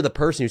like, you're the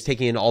person who's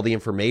taking in all the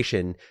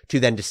information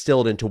to then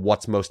distill it into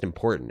what's most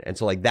important. And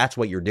so like, that's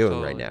what you're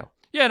doing right now.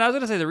 Yeah. And I was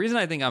going to say, the reason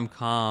I think I'm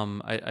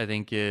calm, I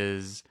think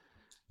is,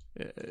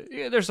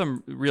 there's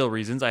some real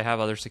reasons. I have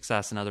other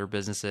success in other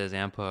businesses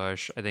and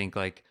push. I think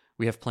like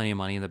we have plenty of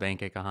money in the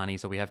bank at Kahani,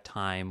 so we have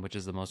time, which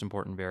is the most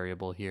important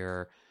variable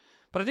here.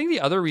 But I think the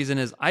other reason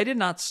is I did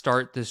not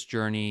start this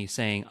journey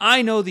saying,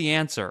 I know the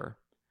answer.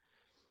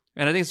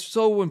 And I think it's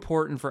so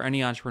important for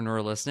any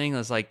entrepreneur listening.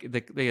 It's like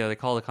they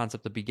call the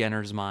concept the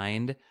beginner's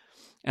mind.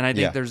 And I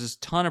think there's this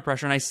ton of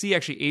pressure. And I see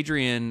actually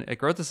Adrienne at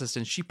Growth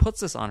Assistant, she puts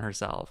this on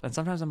herself. And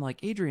sometimes I'm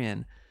like,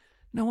 Adrienne,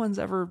 no one's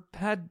ever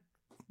had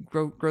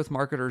growth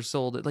marketers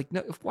sold it. Like,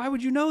 no, why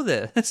would you know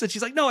this? And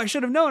she's like, no, I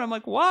should have known. I'm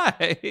like,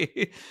 why?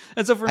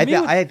 And so for me,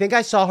 I think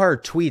I saw her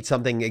tweet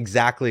something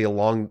exactly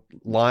along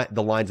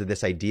the lines of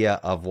this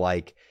idea of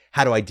like,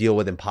 how do I deal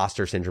with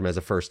imposter syndrome as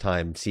a first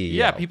time CEO?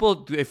 Yeah,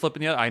 people, they flip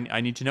in the other. I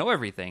need to know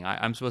everything.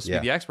 I'm supposed to be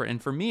the expert.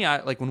 And for me,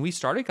 like when we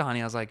started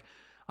Kahani, I was like,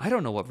 I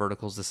don't know what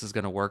verticals this is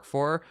going to work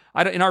for.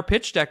 In our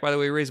pitch deck, by the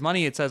way, we raise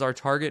money. It says our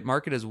target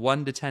market is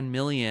 1 to 10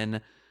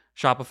 million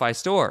Shopify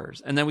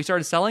stores. And then we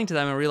started selling to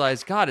them and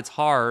realized, God, it's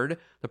hard.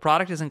 The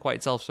product isn't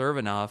quite self-serve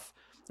enough.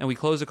 And we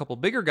closed a couple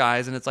bigger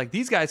guys, and it's like,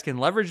 these guys can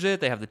leverage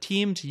it. They have the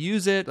team to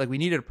use it. Like, we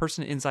needed a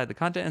person inside the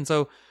content. And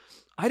so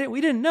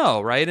we didn't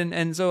know, right?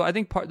 And so I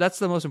think that's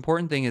the most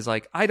important thing is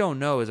like, I don't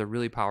know is a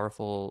really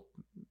powerful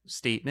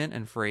statement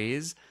and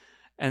phrase.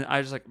 And I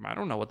was like, I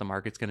don't know what the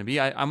market's going to be.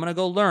 I'm going to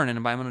go learn. And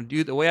I'm going to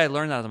do the way I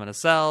learn that is I'm going to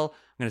sell.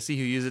 I'm going to see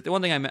who uses it. The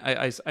one thing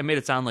I made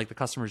it sound like the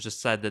customers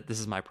just said that this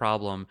is my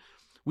problem.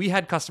 We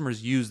had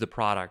customers use the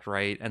product,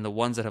 right? And the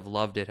ones that have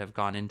loved it have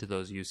gone into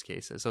those use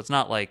cases. So it's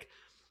not like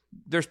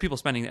there's people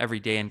spending every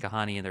day in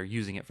Kahani and they're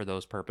using it for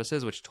those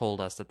purposes, which told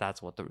us that that's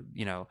what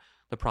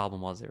the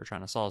problem was they were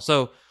trying to solve.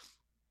 So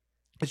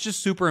it's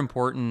just super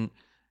important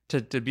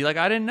to be like,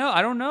 I don't know.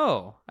 I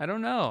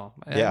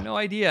have no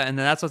idea. And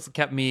then that's what's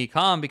kept me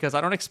calm, because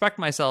I don't expect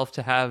myself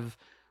to have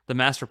the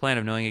master plan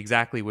of knowing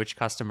exactly which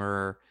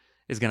customer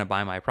is going to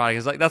buy my product.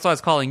 It's like, that's why I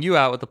was calling you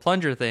out with the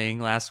plunger thing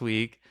last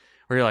week,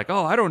 where you're like,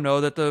 oh, I don't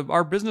know that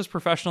our business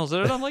professionals did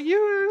it. I'm like,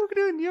 you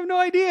have no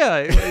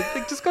idea.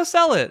 Just go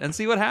sell it and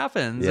see what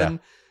happens. Yeah. And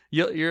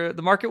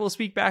the market will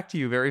speak back to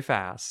you very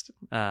fast.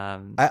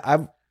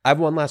 I have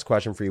one last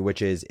question for you,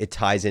 which is, it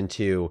ties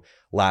into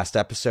last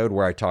episode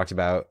where I talked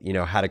about,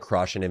 how to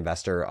crush an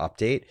investor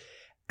update.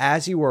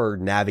 As you are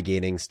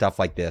navigating stuff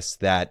like this,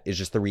 that is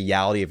just the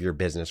reality of your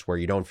business, where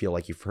you don't feel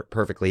like you've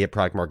perfectly hit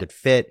product market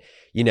fit,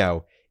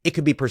 it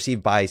could be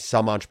perceived by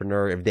some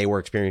entrepreneur, if they were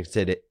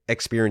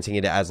experiencing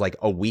it as like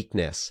a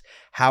weakness.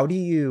 How do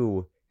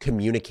you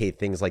communicate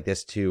things like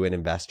this to an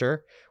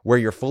investor where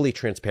you're fully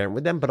transparent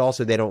with them, but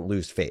also they don't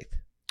lose faith?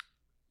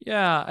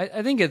 Yeah,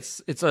 I think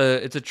it's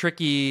a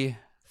tricky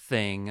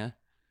thing.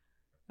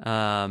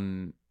 I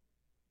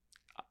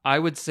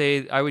would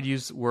say I would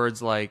use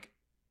words like,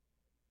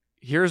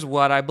 here's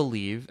what I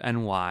believe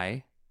and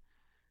why.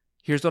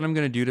 Here's what I'm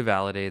going to do to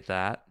validate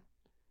that.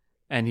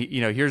 And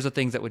here's the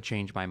things that would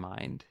change my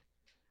mind,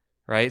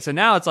 right? So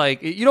now it's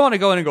like, you don't want to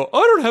go in and go, I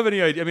don't have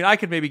any idea. I mean, I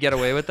could maybe get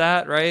away with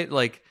that, right?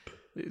 Like,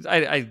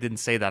 I didn't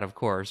say that, of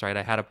course, right?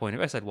 I had a point.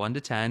 I said 1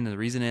 to 10. And the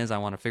reason is I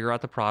want to figure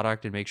out the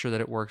product and make sure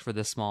that it works for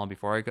this small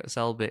before I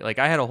sell big. Like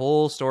I had a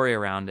whole story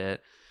around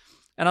it.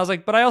 And I was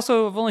like, but I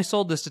also have only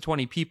sold this to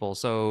 20 people.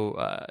 So,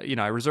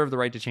 I reserve the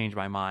right to change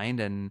my mind.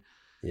 And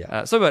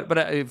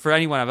for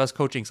anyone of us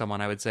coaching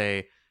someone, I would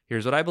say,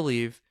 here's what I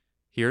believe.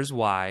 Here's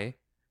why.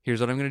 Here's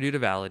what I'm going to do to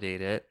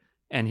validate it.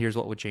 And here's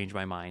what would change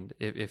my mind.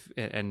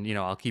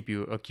 I'll keep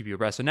you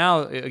abreast. So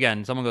now,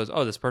 again, someone goes,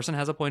 oh, this person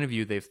has a point of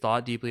view. They've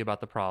thought deeply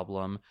about the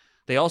problem.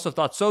 They also have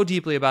thought so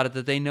deeply about it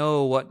that they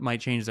know what might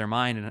change their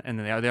mind. And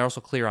they're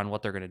also clear on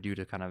what they're going to do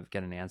to kind of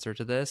get an answer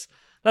to this.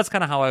 That's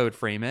kind of how I would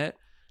frame it.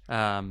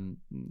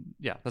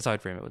 That's how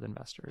I'd frame it with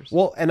investors.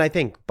 Well, and I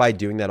think by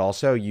doing that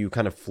also, you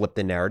kind of flip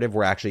the narrative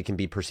where actually it can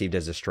be perceived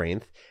as a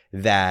strength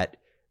that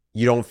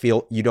you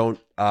don't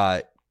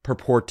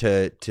purport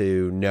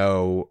to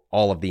know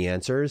all of the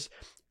answers.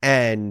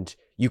 And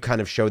you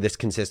kind of show this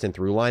consistent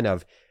through line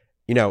of,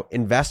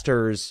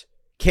 investors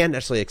can't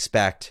necessarily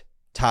expect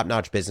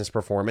top-notch business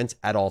performance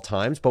at all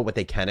times, but what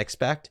they can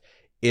expect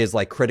is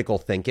like critical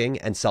thinking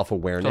and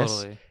self-awareness.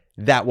 Totally.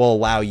 That will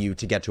allow you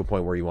to get to a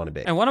point where you want to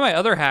be. And one of my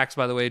other hacks,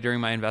 by the way,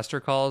 during my investor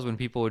calls, when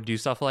people would do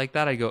stuff like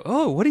that, I go,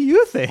 oh, what do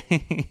you think?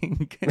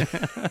 And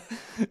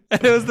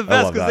it was the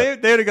best because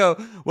they would go,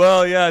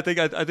 well, yeah, I think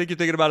you're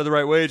thinking about it the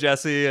right way,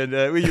 Jesse. And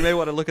you may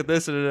want to look at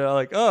this. And I'm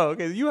like, oh,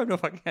 okay, you have no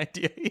fucking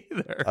idea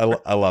either.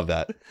 I love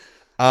that.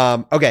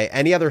 Okay,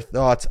 any other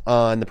thoughts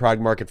on the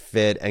product market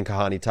fit and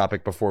Kahani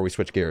topic before we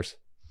switch gears?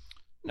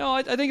 No,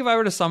 I think if I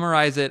were to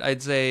summarize it,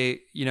 I'd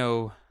say,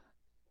 you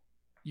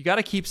got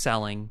to keep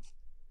selling.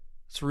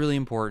 It's really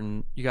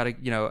important. You got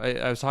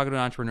to, I was talking to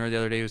an entrepreneur the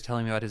other day who was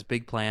telling me about his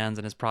big plans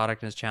and his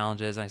product and his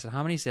challenges. And I said,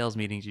 how many sales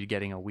meetings are you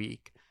getting a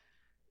week?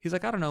 He's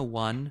like, I don't know,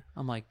 1.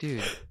 I'm like,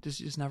 dude,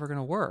 this is never going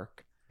to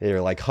work.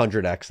 You're like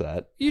 100x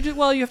that. You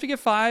have to get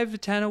 5 to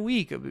 10 a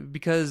week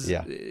because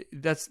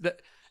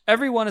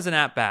everyone is an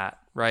at bat,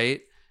 right?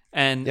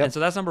 And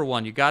so that's number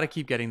 1. You got to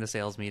keep getting the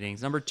sales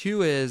meetings. Number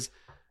 2 is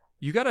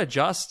you got to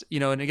adjust,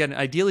 and again,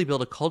 ideally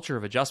build a culture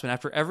of adjustment.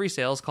 After every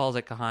sales calls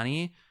at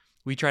Kahani,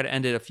 we try to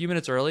end it a few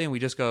minutes early and we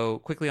just go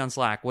quickly on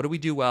Slack. What did we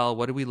do well?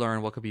 What did we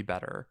learn? What could be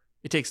better?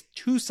 It takes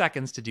 2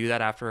 seconds to do that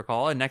after a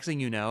call. And next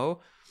thing you know,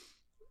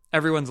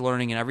 everyone's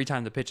learning and every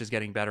time the pitch is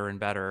getting better and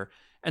better.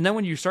 And then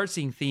when you start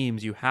seeing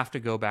themes, you have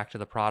to go back to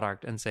the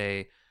product and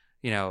say,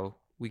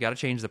 we got to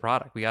change the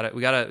product. We got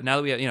to,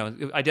 now that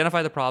we,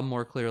 identify the problem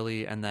more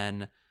clearly and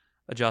then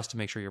adjust to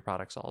make sure your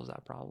product solves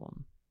that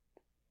problem.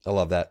 I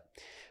love that.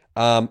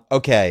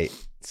 Okay.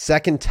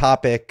 Second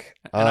topic.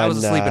 And I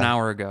was asleep an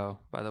hour ago,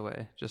 by the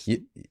way. Just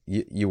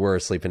you were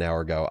asleep an hour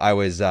ago. I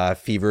was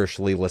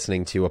feverishly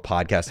listening to a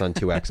podcast on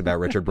 2X about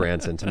Richard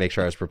Branson to make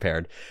sure I was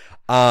prepared.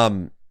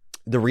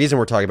 The reason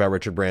we're talking about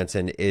Richard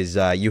Branson is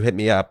you hit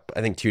me up,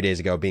 I think 2 days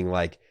ago, being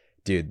like,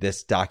 dude,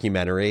 this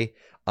documentary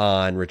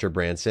on Richard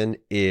Branson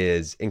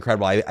is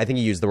incredible. I think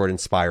you used the word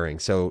inspiring.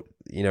 So,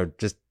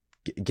 just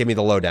give me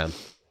the lowdown.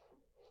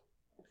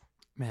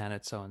 Man,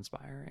 it's so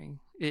inspiring.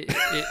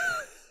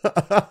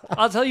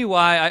 I'll tell you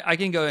why. I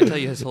can go and tell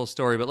you his whole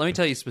story, but let me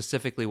tell you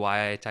specifically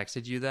why I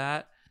texted you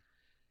that.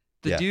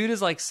 The dude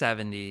is like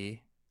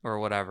 70 or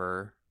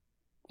whatever,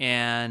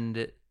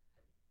 and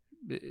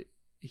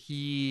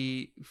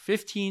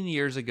 15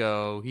 years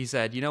ago, he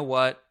said, you know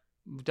what?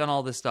 We've done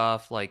all this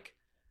stuff. Like,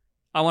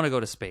 I want to go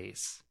to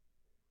space.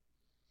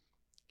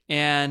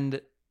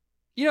 And,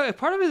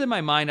 part of it in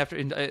my mind after,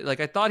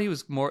 I thought he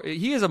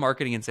is a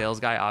marketing and sales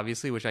guy,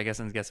 obviously, which I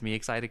guess gets me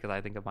excited because I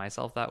think of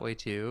myself that way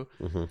too.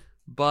 Mm-hmm.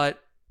 But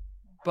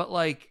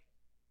like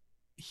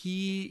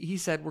he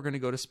said, we're going to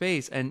go to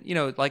space. And,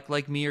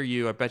 like me or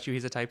you, I bet you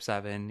he's a type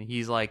 7.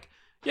 He's like,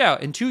 yeah,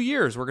 in 2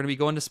 years, we're going to be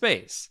going to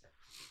space.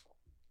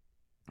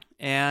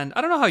 And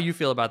I don't know how you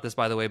feel about this,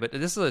 by the way, but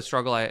this is a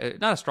struggle.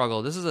 Not a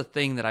struggle. This is a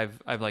thing that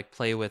I've like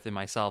play with in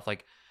myself.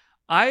 Like,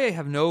 I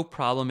have no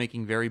problem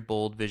making very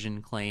bold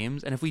vision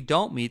claims. And if we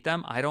don't meet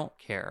them, I don't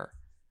care.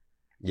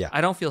 Yeah.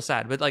 I don't feel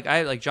sad. But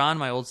like John,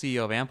 my old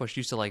CEO of Ampush,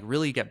 used to like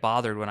really get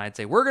bothered when I'd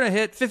say, we're going to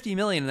hit 50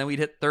 million. And then we'd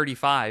hit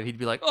 35. He'd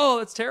be like, oh,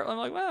 that's terrible. I'm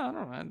like, well, I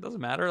don't know. It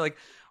doesn't matter. Like,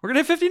 we're going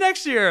to hit 50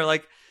 next year.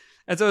 Like,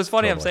 and so it's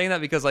funny. Totally. I'm saying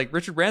that because like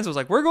Richard Branson was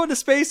like, we're going to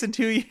space in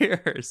 2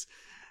 years.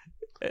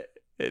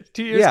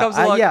 2 years comes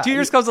along. 2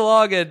 years comes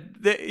along, and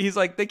he's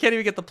like, they can't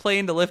even get the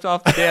plane to lift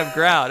off the damn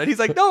ground. And he's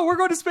like, no, we're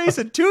going to space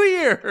in 2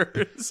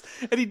 years.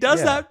 And he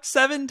does that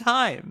 7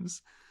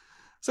 times.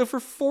 So for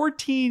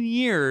 14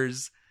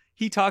 years,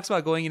 he talks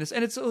about going into,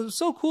 and it's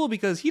so cool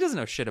because he doesn't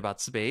know shit about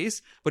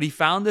space, but he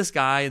found this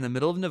guy in the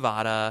middle of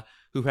Nevada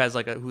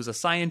who's a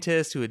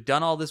scientist who had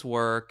done all this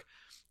work.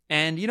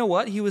 And you know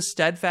what? He was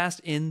steadfast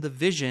in the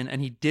vision,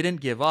 and he didn't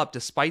give up,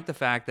 despite the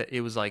fact that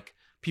it was like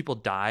people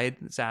died,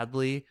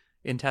 sadly,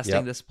 in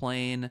testing this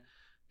plane.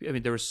 I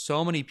mean, there were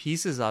so many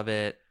pieces of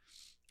it,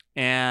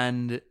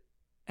 and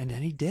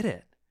then he did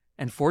it.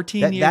 And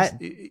 14 years.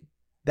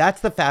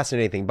 That's the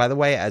fascinating thing. By the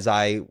way, as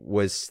I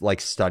was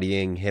like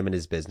studying him and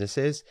his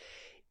businesses,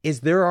 is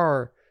there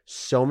are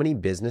so many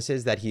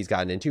businesses that he's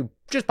gotten into,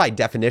 just by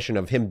definition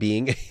of him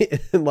being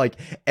in like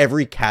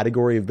every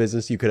category of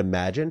business you could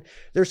imagine.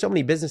 There's so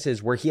many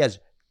businesses where he has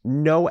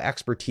no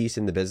expertise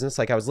in the business.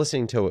 Like I was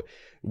listening to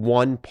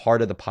one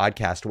part of the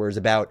podcast where it's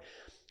about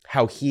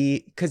how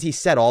because he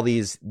set all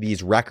these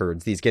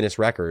records, these Guinness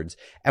records.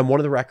 And one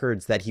of the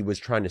records that he was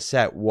trying to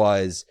set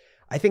was,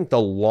 I think,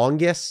 the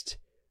longest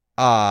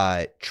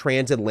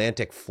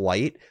transatlantic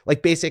flight,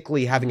 like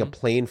basically having a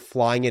plane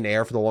flying in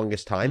air for the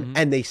longest time.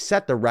 And they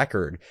set the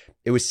record.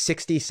 It was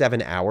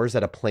 67 hours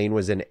that a plane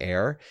was in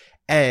air.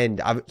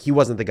 And he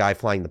wasn't the guy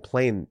flying the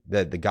plane.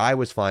 The guy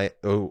was flying,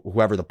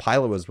 whoever the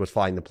pilot was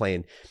flying the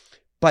plane.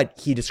 But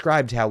he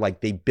described how like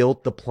they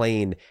built the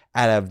plane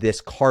out of this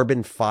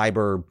carbon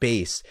fiber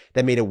base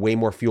that made it way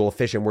more fuel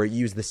efficient, where it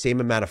used the same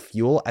amount of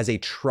fuel as a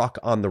truck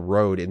on the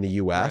road in the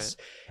US.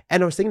 Right.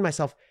 And I was thinking to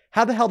myself,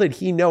 how the hell did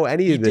he know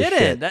any of this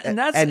shit?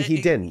 And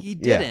he didn't. He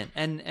didn't.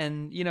 Yeah.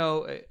 And you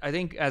know, I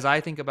think as I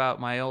think about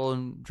my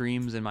own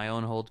dreams and my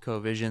own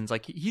Holdco visions,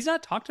 like he's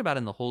not talked about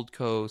in the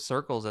Holdco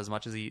circles as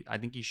much as I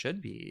think he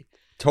should be.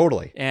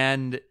 Totally.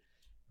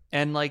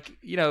 And like,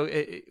 you know,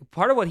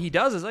 part of what he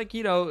does is like,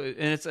 you know, and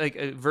it's like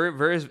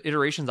various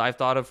iterations I've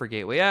thought of for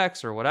Gateway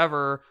X or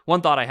whatever.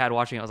 One thought I had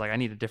watching it was like, I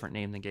need a different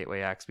name than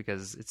Gateway X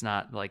because it's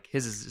not like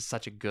his is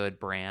such a good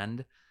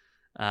brand.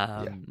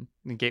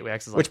 Gateway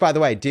X is like, which, by the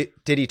way, did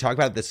he talk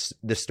about this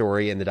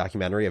story in the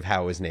documentary of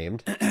how it was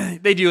named?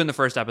 They do in the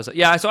first episode.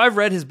 Yeah. So I've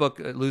read his book,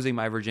 Losing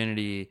My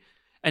Virginity.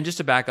 And just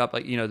to back up,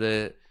 like, you know,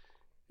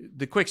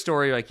 the quick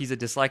story, like he's a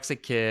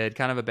dyslexic kid,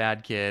 kind of a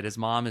bad kid. His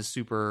mom is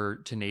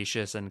super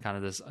tenacious and kind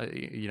of this,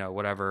 you know,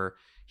 whatever.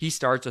 He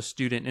starts a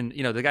student, and,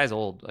 you know, the guy's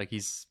old, like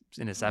he's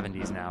in his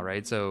 70s now.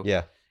 Right. So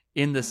yeah,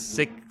 in the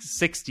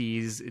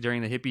 60s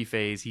during the hippie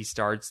phase, he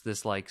starts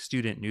this like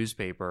student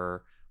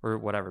newspaper or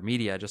whatever,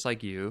 media, just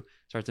like you,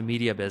 starts a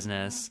media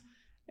business.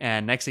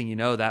 And next thing you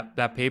know,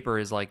 that paper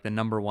is like the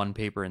 #1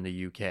 paper in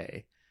the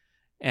UK.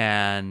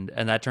 And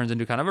that turns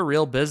into kind of a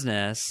real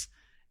business.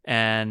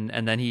 And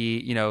then he,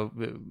 you know,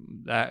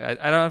 I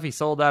don't know if he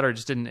sold that or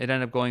just didn't, it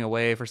ended up going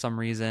away for some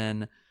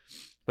reason.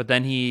 But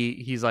then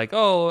he's like,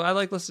 oh, I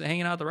like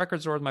hanging out at the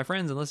record store with my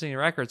friends and listening to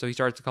records. So he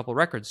starts a couple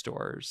record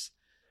stores.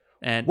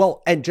 And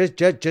just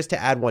to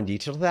add one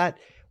detail to that,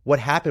 what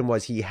happened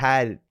was he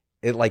had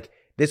it like,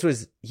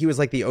 he was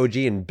like the OG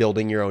in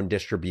building your own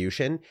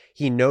distribution.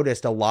 He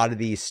noticed a lot of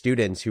these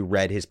students who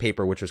read his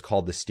paper, which was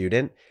called The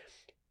Student,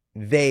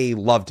 they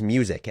loved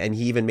music. And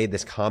he even made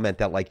this comment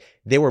that like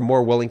they were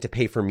more willing to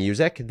pay for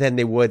music than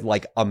they would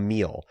like a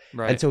meal.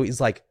 Right. And so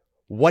he's like,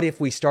 what if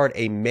we start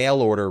a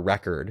mail order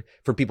record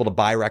for people to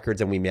buy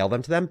records and we mail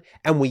them to them?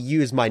 And we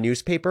use my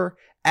newspaper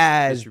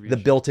as the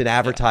built-in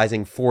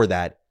advertising for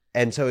that.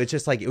 And so it's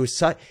just like, it was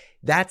such,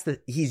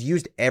 he's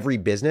used every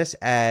business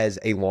as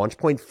a launch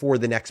point for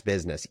the next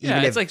business.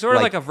 Even it's like sort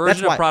of like a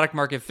version of product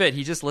market fit.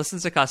 He just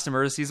listens to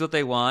customers, sees what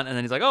they want, and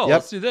then he's like, oh,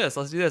 let's do this.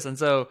 And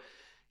so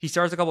he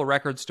starts a couple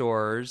record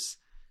stores,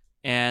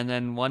 and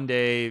then one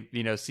day,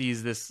 you know,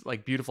 sees this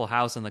like beautiful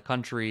house in the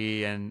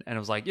country, and it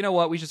was like, you know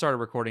what, we should start a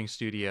recording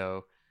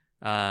studio.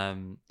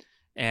 And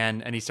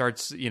he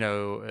starts, you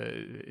know,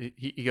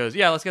 he goes,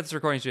 yeah, let's get this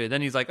recording studio.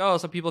 Then he's like, oh,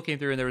 some people came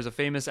through, and there was a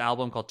famous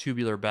album called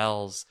Tubular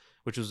Bells,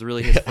 which was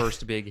really his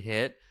first big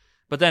hit.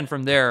 But then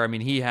from there, I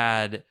mean, he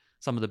had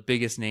some of the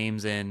biggest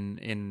names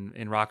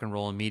in rock and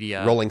roll and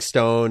media. Rolling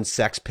Stones,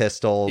 Sex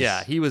Pistols.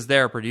 Yeah, he was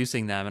there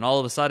producing them. And all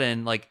of a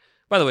sudden, like,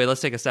 by the way,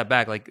 let's take a step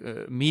back. Like,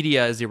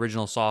 media is the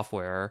original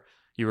software.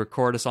 You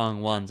record a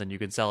song once and you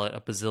can sell it a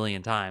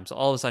bazillion times. So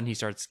all of a sudden, he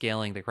starts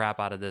scaling the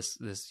crap out of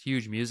this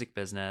huge music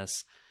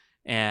business.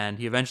 And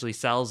he eventually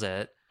sells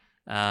it.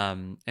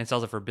 And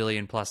sells it for $1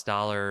 billion+.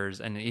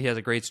 And he has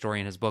a great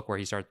story in his book where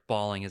he starts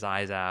bawling his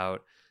eyes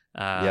out.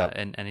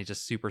 And he's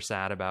just super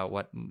sad about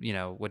what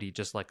he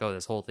just let go.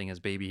 This whole thing, his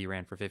baby he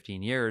ran for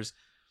 15 years.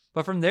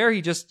 But from there,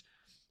 he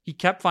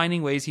kept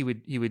finding ways he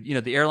would, you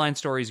know, the airline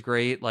story is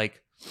great.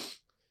 Like,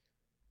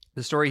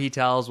 the story he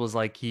tells was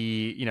like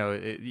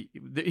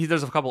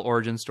there's a couple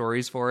origin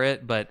stories for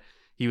it, but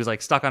he was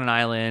like stuck on an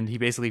island. He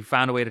basically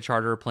found a way to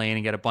charter a plane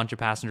and get a bunch of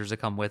passengers to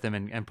come with him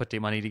and put the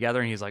money together.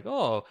 And he's like,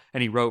 oh,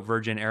 and he wrote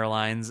Virgin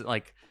Airlines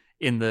like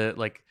in the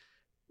like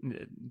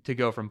to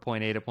go from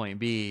point A to point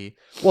B.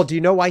 Well, do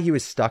you know why he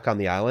was stuck on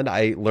the island?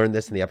 I learned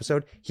this in the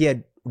episode. He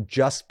had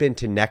just been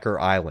to Necker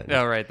Island.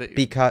 Oh, right.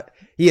 Because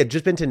he had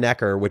just been to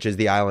Necker, which is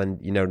the island,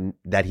 you know,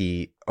 that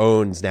he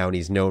owns now and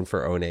he's known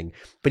for owning.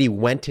 But he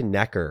went to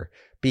Necker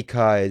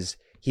because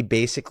he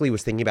basically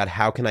was thinking about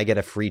how can I get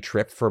a free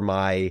trip for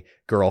my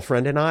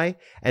girlfriend and I.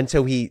 And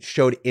so he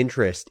showed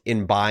interest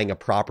in buying a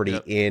property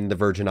in the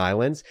Virgin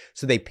Islands.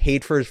 So they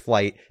paid for his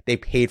flight. They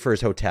paid for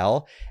his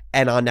hotel.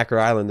 And on Necker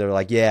Island, they're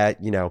like, yeah,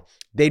 you know,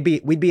 we'd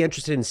be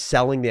interested in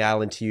selling the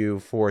island to you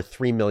for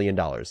 $3 million.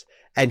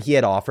 And he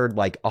had offered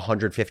like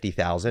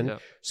 150,000.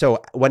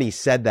 So when he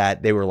said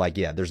that, they were like,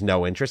 yeah, there's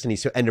no interest. And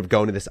he ended up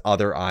going to this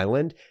other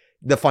island.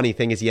 the funny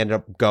thing is he ended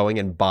up going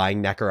and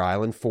buying Necker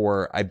Island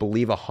for, I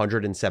believe,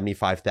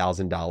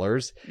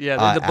 $175,000.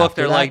 Yeah, in the book,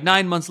 they're that. like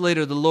 9 months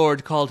later, the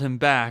Lord called him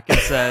back and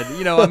said,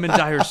 I'm in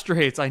dire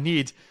straits. I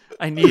need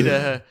you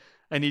to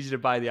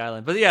buy the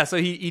island. But yeah, so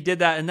he did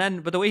that. And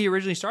then, but the way he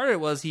originally started it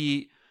was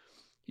you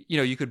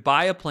could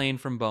buy a plane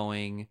from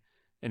Boeing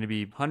and it'd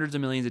be hundreds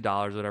of millions of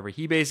dollars, whatever.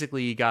 He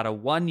basically got a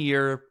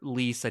 1-year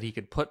lease that he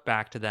could put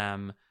back to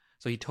them.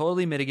 So he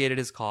totally mitigated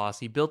his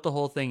costs. He built the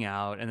whole thing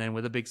out. And then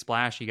with a big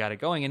splash, he got it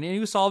going. And he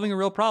was solving a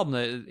real problem.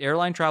 The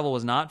airline travel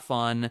was not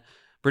fun.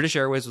 British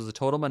Airways was a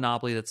total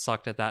monopoly that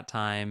sucked at that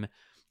time.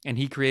 And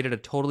he created a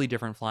totally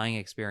different flying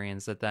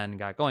experience that then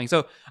got going.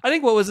 So I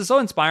think what was so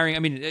inspiring, I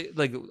mean,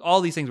 like all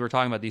these things we're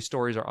talking about, these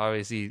stories are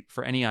obviously,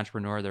 for any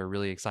entrepreneur, they're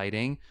really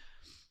exciting.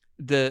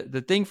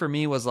 The thing for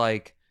me was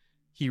like,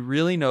 he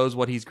really knows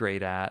what he's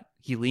great at.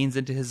 He leans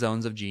into his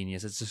zones of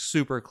genius. It's just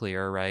super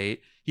clear, right?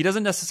 He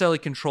doesn't necessarily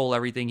control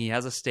everything. He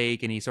has a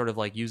stake and he sort of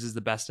like uses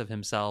the best of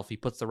himself. He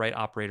puts the right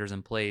operators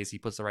in place. He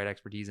puts the right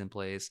expertise in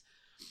place.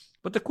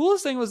 But the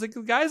coolest thing was the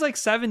guy's like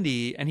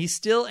 70 and he's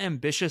still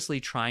ambitiously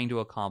trying to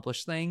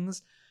accomplish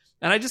things.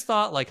 And I just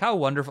thought like how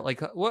wonderful,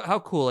 like how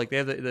cool, like they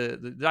have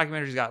the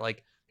documentary's got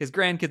like his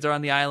grandkids are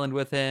on the island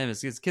with him.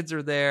 His kids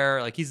are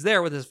there. Like he's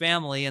there with his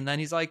family. And then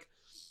he's like,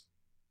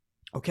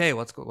 okay,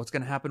 what's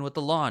going to happen with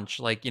the launch?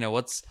 Like,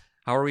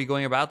 how are we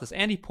going about this?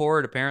 And he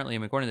poured, apparently,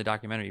 according to the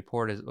documentary, he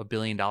poured $1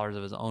 billion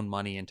of his own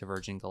money into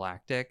Virgin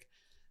Galactic.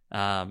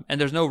 And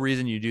there's no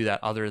reason you do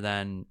that other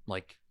than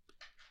like,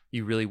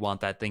 you really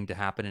want that thing to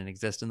happen and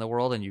exist in the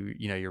world. And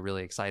you're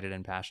really excited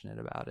and passionate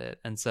about it.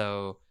 And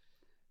so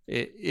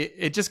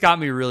it just got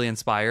me really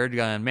inspired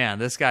going, man,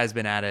 this guy's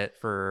been at it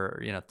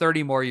for,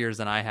 30 more years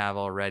than I have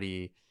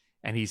already.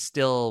 And he's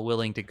still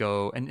willing to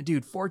go. And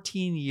dude,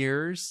 14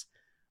 years.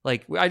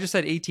 Like I just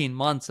said 18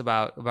 months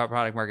about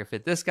product market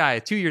fit. This guy,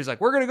 2 years, like,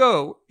 we're going to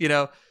go,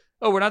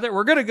 oh, we're not there.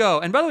 We're going to go.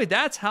 And by the way,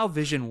 that's how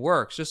vision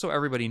works. Just so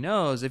everybody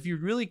knows, if you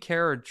really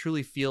care or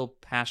truly feel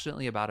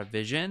passionately about a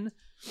vision,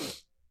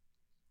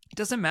 it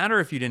doesn't matter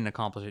if you didn't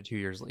accomplish it 2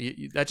 years.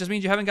 That just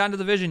means you haven't gotten to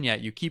the vision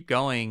yet. You keep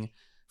going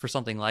for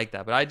something like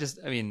that. But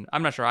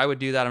I'm not sure I would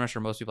do that. I'm not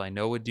sure most people I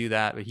know would do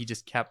that, but he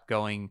just kept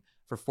going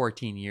for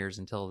 14 years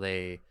until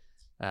they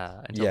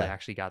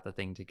actually got the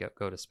thing to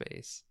go to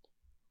space.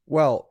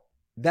 Well,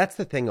 that's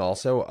the thing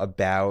also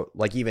about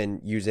like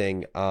even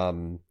using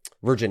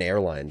Virgin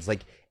Airlines,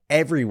 like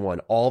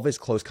everyone, all of his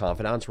close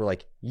confidants were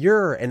like,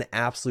 you're an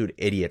absolute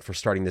idiot for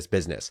starting this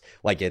business.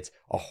 Like it's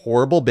a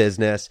horrible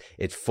business.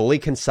 It's fully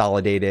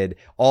consolidated,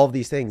 all of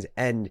these things.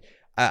 And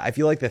I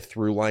feel like the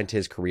through line to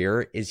his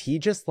career is he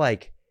just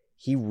like,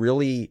 he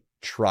really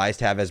tries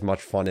to have as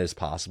much fun as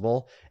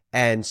possible.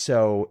 And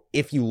so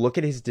if you look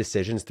at his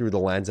decisions through the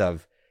lens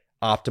of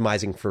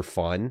optimizing for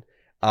fun,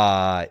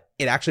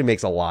 it actually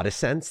makes a lot of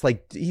sense.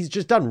 Like he's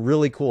just done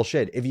really cool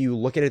shit. If you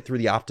look at it through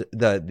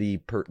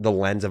the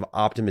lens of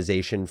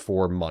optimization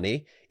for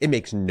money, it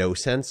makes no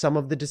sense. Some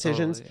of the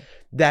decisions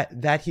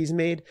that he's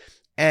made.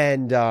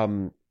 And,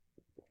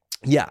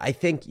 I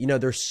think,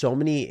 there's so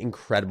many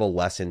incredible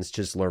lessons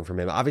to just learn from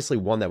him. Obviously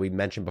one that we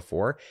mentioned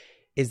before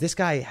is this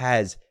guy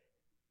has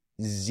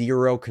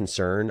zero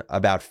concern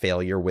about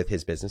failure with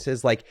his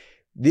businesses. Like,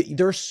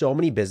 there are so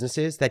many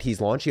businesses that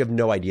he's launched you have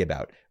no idea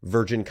about.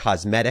 Virgin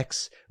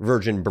Cosmetics,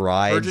 Virgin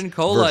Brides, Virgin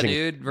Cola,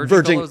 dude.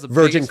 Virgin Cola is the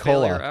biggest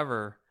failure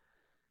ever.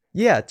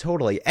 Yeah,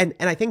 totally. And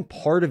I think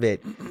part of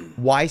it,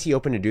 why is he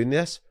open to doing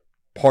this?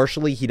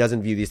 Partially, he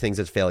doesn't view these things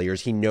as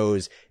failures. He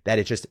knows that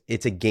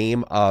it's a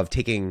game of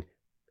taking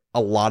a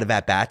lot of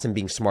at-bats and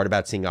being smart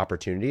about seeing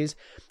opportunities.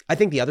 I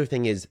think the other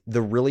thing is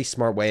the really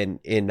smart way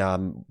in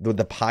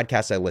the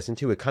podcast I listened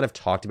to, it kind of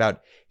talked about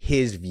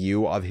his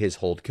view of his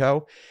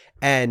holdco.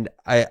 And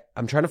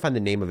I'm trying to find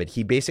the name of it.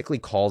 He basically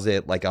calls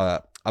it like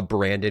a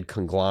branded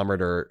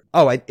conglomerate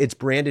it's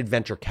branded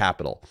venture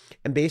capital.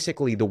 And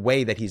basically the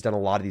way that he's done a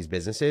lot of these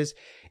businesses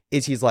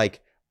is he's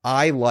like,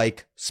 I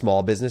like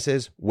small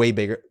businesses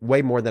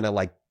way more than I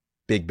like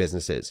big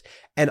businesses.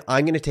 And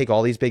I'm going to take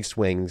all these big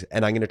swings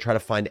and I'm going to try to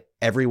find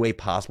every way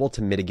possible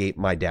to mitigate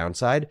my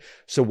downside.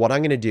 So what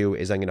I'm going to do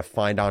is I'm going to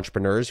find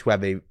entrepreneurs who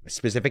have a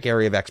specific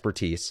area of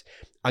expertise.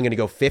 I'm going to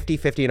go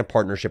 50-50 in a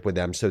partnership with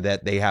them so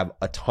that they have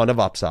a ton of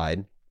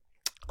upside.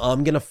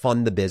 I'm going to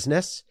fund the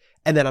business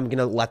and then I'm going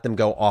to let them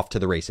go off to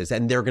the races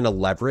and they're going to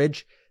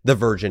leverage the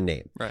Virgin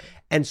name. Right.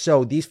 And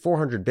so these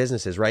 400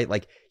 businesses, right?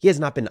 Like he has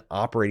not been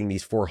operating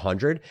these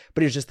 400,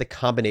 but it's just the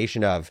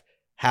combination of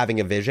having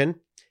a vision,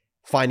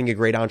 finding a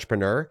great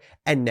entrepreneur.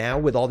 And now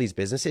with all these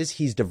businesses,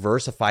 he's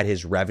diversified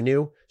his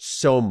revenue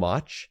so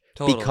much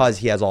because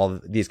he has all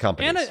these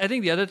companies. And I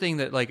think the other thing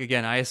that, like,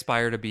 again, I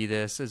aspire to be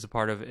this as a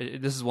part of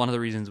it. This is one of the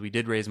reasons we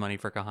did raise money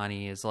for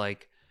Kahani is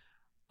like,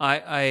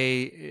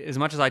 I as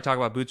much as I talk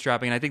about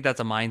bootstrapping, and I think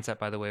that's a mindset,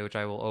 by the way, which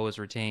I will always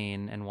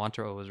retain and want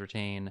to always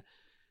retain.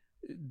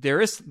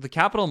 The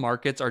capital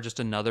markets are just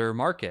another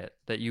market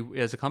that you,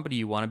 as a company,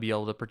 you want to be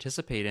able to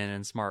participate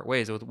in smart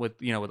ways. With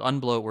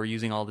Unbloat, we're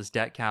using all this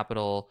debt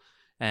capital,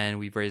 and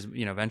we've raised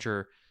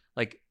venture.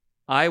 Like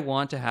I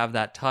want to have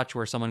that touch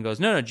where someone goes,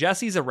 no,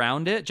 Jesse's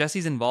around it.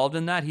 Jesse's involved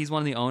in that. He's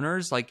one of the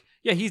owners. Like,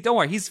 yeah, don't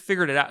worry. He's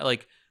figured it out.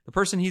 Like, the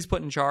person he's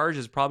put in charge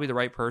is probably the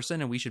right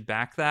person, and we should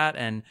back that.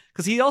 And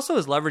because he also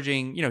is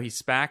leveraging, he's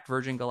SPAC'd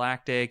Virgin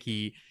Galactic.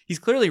 He's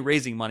clearly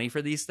raising money for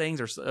these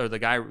things, or the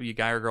guy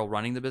or girl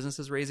running the business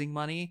is raising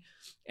money.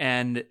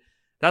 And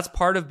that's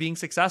part of being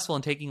successful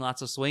and taking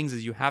lots of swings,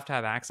 is you have to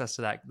have access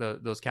to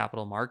those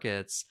capital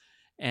markets.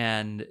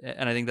 And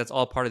I think that's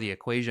all part of the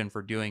equation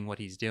for doing what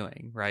he's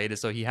doing, right?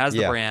 So he has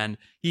the brand,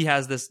 he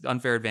has this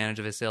unfair advantage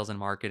of his sales and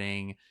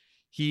marketing.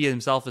 He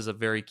himself is a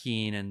very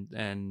keen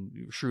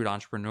and shrewd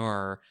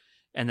entrepreneur,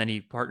 and then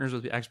he partners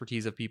with the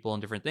expertise of people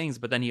in different things.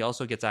 But then he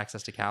also gets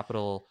access to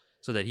capital,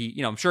 so that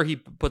he, I'm sure he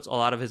puts a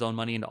lot of his own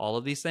money into all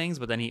of these things.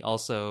 But then he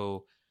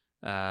also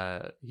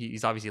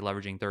he's obviously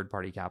leveraging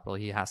third-party capital.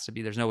 He has to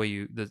be. There's no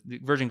way the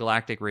Virgin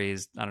Galactic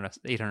raised, I don't know,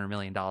 $800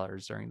 million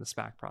during the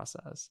SPAC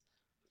process.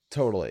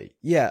 Totally.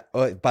 Yeah.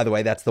 By the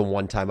way, that's the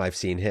one time I've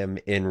seen him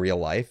in real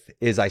life,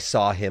 is I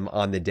saw him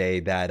on the day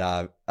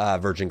that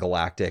Virgin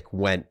Galactic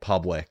went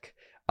public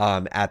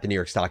at the New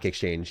York Stock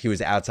Exchange. He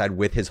was outside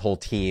with his whole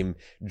team,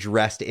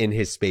 dressed in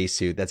his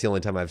spacesuit. That's the only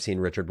time I've seen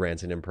Richard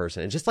Branson in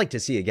person. And just like to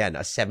see, again, a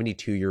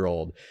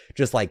 72-year-old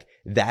just like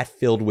that,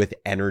 filled with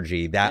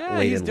energy, that late in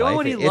life. He's doing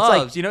what he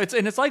loves.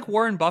 It's like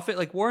Warren Buffett,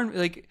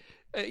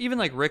 even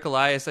like Rick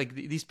Elias, like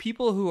these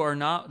people who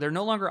they're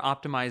no longer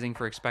optimizing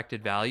for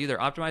expected value. They're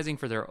optimizing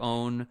for their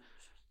own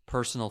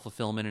personal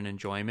fulfillment and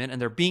enjoyment,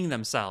 and they're being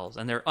themselves,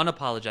 and they're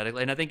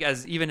unapologetic. And I think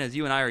even as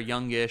you and I are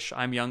youngish,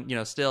 I'm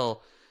young,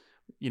 still,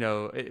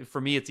 for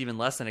me, it's even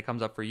less than it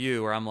comes up for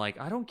you, where I'm like,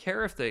 I don't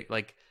care if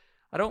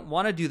I don't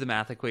want to do the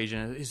math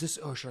equation. Is this,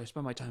 should I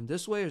spend my time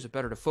this way? Or is it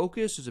better to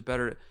focus? Is it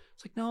better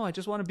it's like, no, I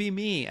just want to be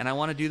me. And I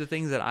want to do the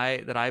things that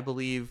I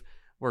believe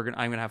I'm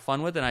going to have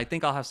fun with. And I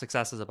think I'll have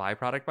success as a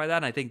byproduct by that.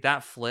 And I think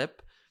that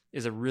flip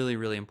is a really,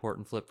 really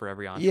important flip for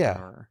every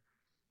entrepreneur.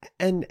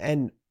 Yeah.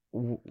 And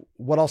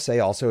what I'll say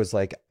also is,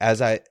 like,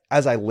 as I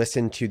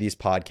listen to these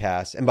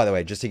podcasts, and by the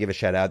way, just to give a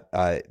shout out,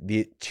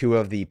 the two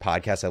of the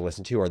podcasts I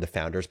listen to are the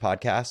Founders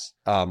Podcast,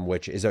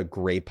 which is a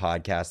great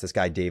podcast. This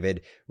guy,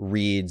 David,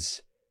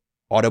 reads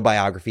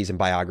autobiographies and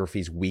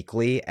biographies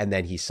weekly, and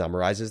then he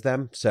summarizes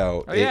them.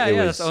 So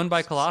it's owned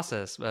by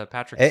Colossus,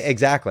 Patrick.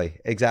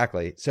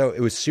 Exactly. So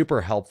it was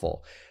super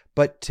helpful.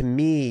 But to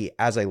me,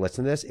 as I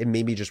listen to this, it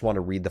made me just want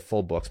to read the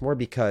full books more,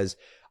 because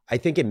I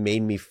think it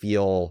made me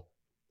feel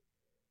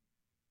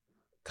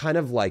kind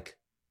of like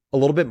a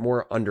little bit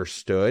more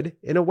understood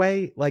in a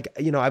way. Like,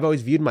 I've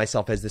always viewed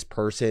myself as this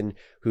person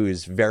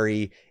who's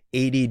very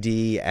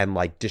ADD and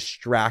like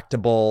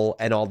distractible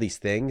and all these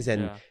things.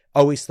 And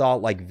always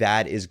thought like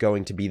that is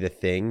going to be the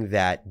thing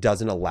that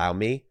doesn't allow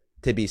me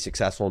to be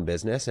successful in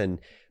business. And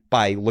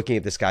by looking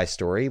at this guy's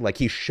story, like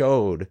he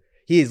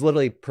has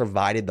literally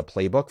provided the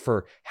playbook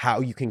for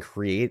how you can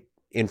create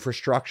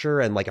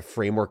infrastructure and like a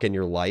framework in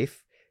your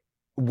life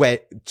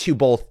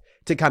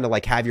to kind of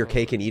like have your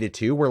cake and eat it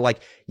too, where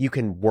like you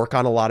can work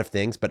on a lot of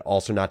things, but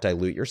also not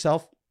dilute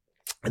yourself.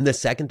 And the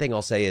second thing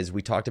I'll say is,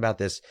 we talked about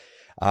this,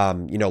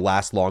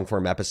 last long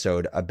form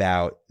episode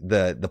about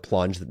the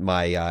plunge,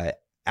 my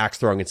axe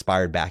throwing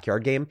inspired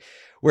backyard game,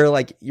 where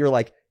like you're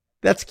like,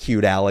 that's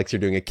cute, Alex, you're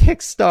doing a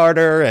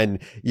Kickstarter and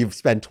you've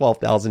spent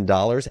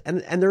 $12,000.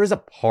 And there is a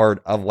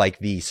part of like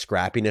the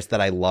scrappiness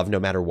that I love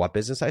no matter what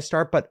business I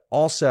start. But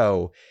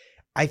also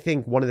I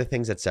think one of the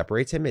things that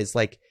separates him is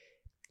like,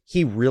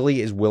 he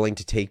really is willing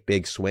to take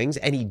big swings,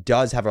 and he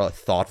does have a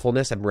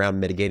thoughtfulness around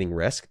mitigating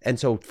risk. And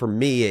so for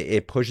me,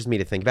 it pushes me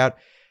to think about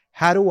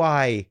how do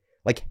I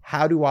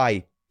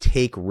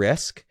take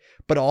risk,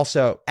 but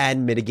also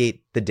and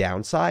mitigate the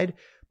downside,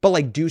 but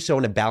like do so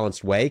in a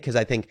balanced way. Because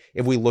I think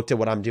if we looked at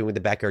what I'm doing with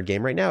the backyard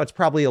game right now, it's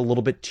probably a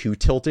little bit too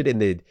tilted in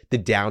the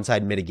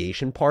downside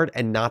mitigation part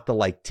and not the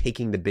like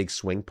taking the big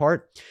swing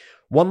part.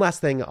 One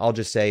last thing I'll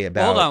just say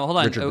about hold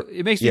on.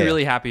 It makes me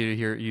really happy to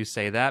hear you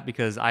say that,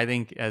 because I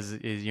think as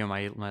is,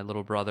 my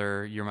little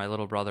brother, you're my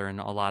little brother in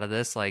a lot of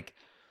this, like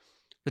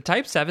the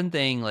Type 7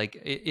 thing,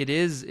 like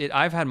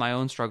I've had my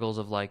own struggles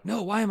of like,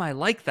 no, why am I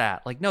like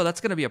that? Like, no, that's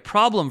going to be a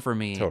problem for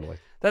me. Totally.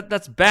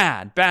 That's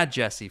bad,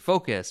 Jesse.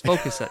 Focus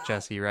at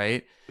Jesse,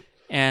 right?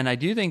 And I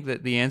do think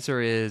that the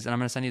answer is, and I'm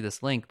going to send you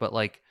this link, but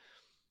like,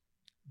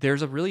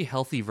 there's a really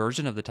healthy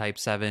version of the Type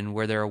 7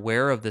 where they're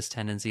aware of this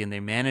tendency and they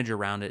manage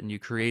around it, and you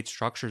create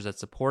structures that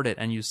support it.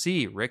 And you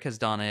see Rick has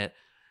done it.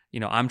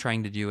 I'm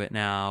trying to do it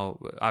now.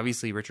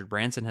 Obviously, Richard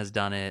Branson has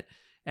done it.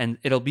 And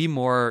it'll be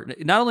more,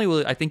 not only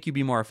will I think you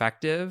be more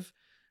effective,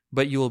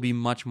 but you will be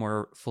much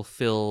more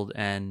fulfilled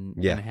and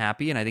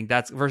happy. And I think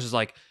that's versus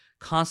like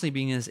constantly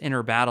being in this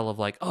inner battle of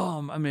like, oh,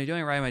 am I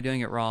doing it right? Am I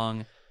doing it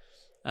wrong?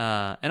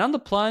 And on the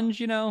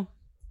plunge,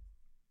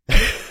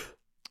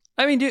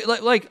 I mean, dude,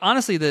 like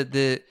honestly,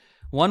 the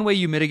one way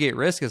you mitigate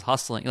risk is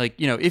hustling. Like,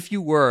 if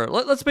you were,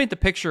 let's paint the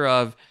picture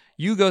of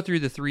you go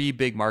through the 3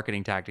 big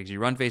marketing tactics. You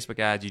run Facebook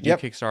ads, you do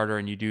Kickstarter,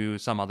 and you do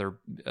some other,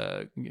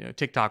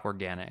 TikTok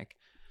organic.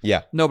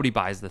 Yeah. Nobody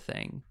buys the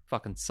thing.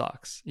 Fucking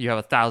sucks. You have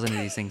 1,000 of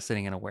these things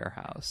sitting in a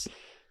warehouse.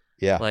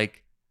 Yeah.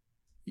 Like,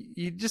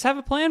 you just have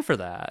a plan for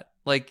that.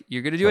 Like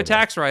you're going to do a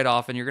tax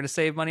write-off and you're going to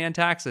save money on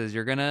taxes.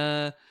 You're going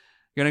to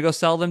go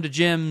sell them to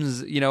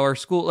gyms, or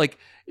school. Like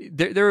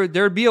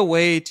there'd be a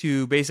way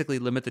to basically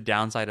limit the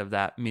downside of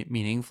that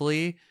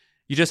meaningfully.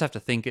 You just have to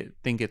think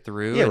it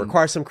through. Yeah, it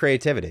requires some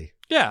creativity.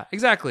 Yeah,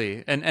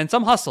 exactly. And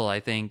some hustle, I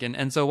think.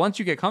 And so once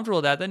you get comfortable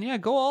with that, then yeah,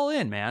 go all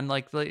in, man.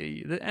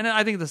 And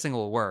I think this thing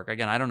will work.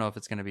 Again, I don't know if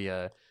it's going to be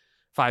a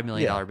 $5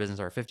 million business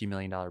or a $50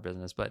 million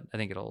business, but I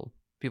think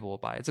people will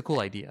buy it. It's a cool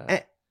idea.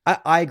 And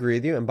I agree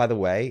with you. And by the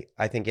way,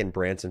 I think in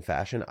brands and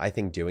fashion, I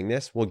think doing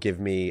this will give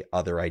me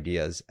other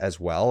ideas as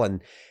well.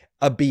 And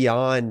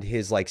beyond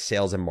his like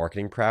sales and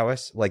marketing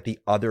prowess, like the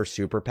other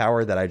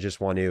superpower that I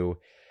just want to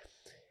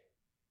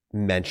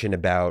mention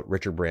about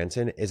Richard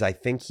Branson is I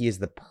think he is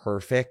the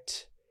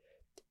perfect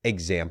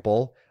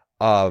example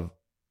of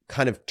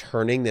kind of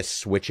turning this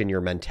switch in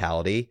your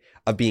mentality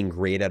of being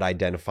great at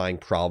identifying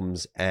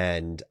problems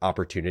and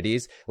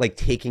opportunities, like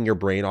taking your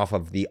brain off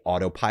of the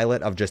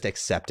autopilot of just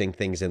accepting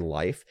things in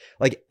life.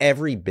 Like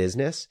every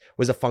business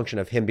was a function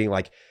of him being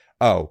like,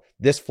 oh,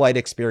 this flight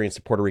experience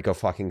to Puerto Rico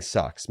fucking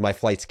sucks. My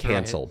flight's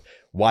canceled. Right.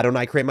 Why don't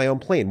I create my own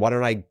plane? Why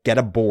don't I get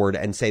a board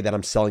and say that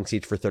I'm selling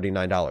seats for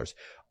 $39?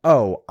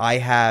 Oh, I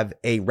have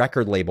a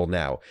record label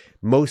now.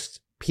 Most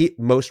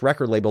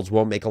record labels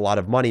won't make a lot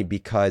of money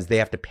because they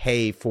have to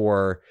pay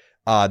for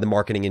the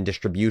marketing and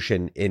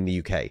distribution in the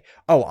UK.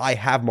 Oh, I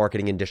have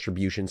marketing and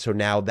distribution, so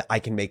now that I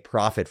can make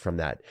profit from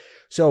that.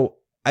 So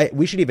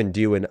we should even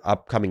do an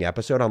upcoming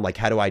episode on like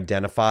how to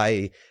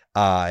identify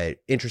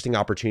interesting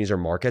opportunities or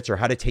markets, or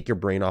how to take your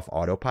brain off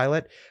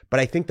autopilot.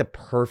 But I think the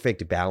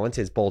perfect balance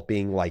is both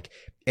being like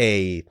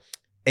a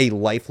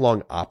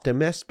lifelong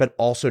optimist, but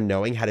also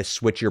knowing how to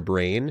switch your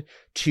brain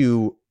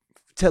to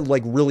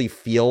like really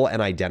feel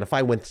and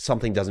identify when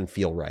something doesn't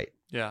feel right.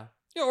 Yeah.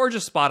 Yeah, or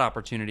just spot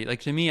opportunity.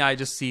 Like to me, I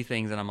just see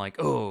things and I'm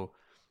like, oh,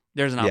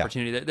 there's an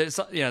opportunity.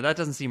 That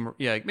doesn't seem,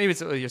 like maybe it's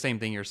the same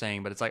thing you're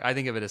saying, but it's like, I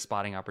think of it as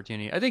spotting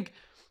opportunity. I think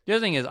the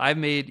other thing is I've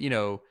made,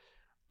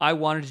 I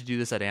wanted to do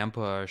this at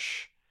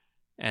Ampush,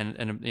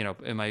 and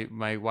in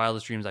my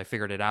wildest dreams, I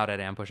figured it out at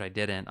Ampush. I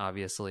didn't,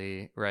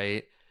 obviously,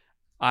 right?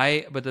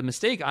 But the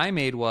mistake I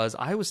made was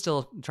I was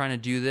still trying to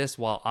do this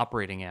while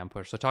operating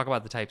Ampush. So talk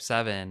about the Type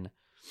 7.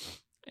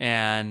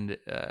 And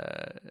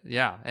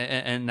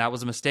and that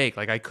was a mistake.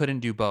 Like I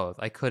couldn't do both.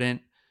 I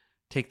couldn't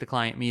take the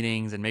client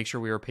meetings and make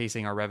sure we were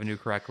pacing our revenue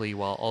correctly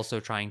while also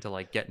trying to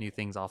like get new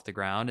things off the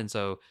ground. And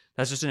so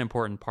that's just an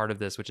important part of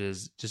this, which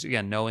is just,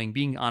 again,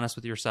 being honest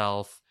with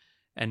yourself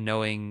and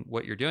knowing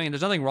what you're doing. And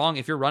there's nothing wrong.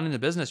 If you're running the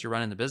business, you're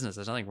running the business.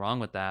 There's nothing wrong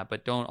with that,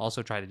 but don't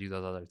also try to do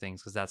those other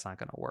things because that's not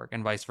going to work,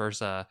 and vice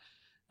versa.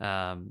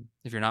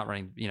 If you're not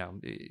running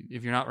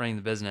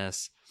the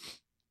business,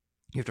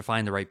 you have to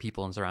find the right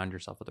people and surround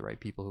yourself with the right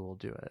people who will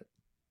do it.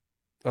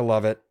 I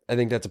love it. I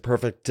think that's a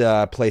perfect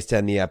place to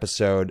end the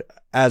episode.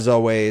 As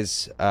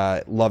always,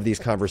 love these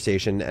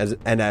conversations.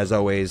 As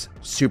always,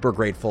 super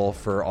grateful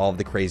for all of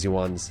the crazy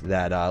ones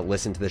that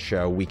listen to the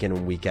show week in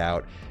and week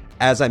out.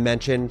 As I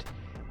mentioned,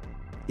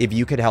 if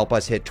you could help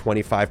us hit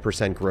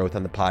 25% growth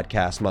on the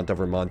podcast month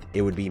over month,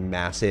 it would be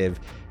massive.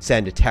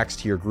 Send a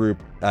text to your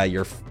group,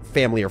 your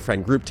family or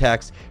friend group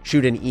text,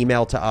 shoot an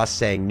email to us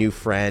saying new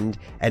friend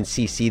and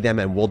CC them,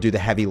 and we'll do the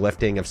heavy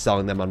lifting of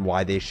selling them on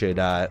why they should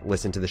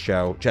listen to the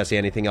show. Jesse,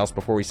 anything else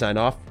before we sign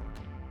off?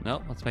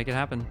 No, let's make it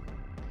happen.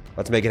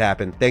 Let's make it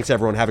happen. Thanks,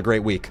 everyone. Have a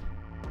great week.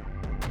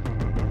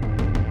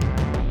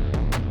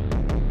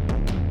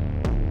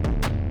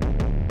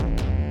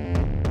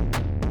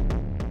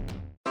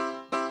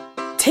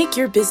 Take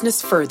your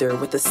business further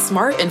with the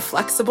smart and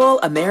flexible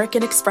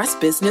American Express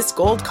Business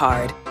Gold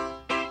Card.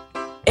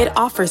 It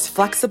offers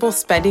flexible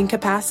spending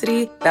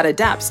capacity that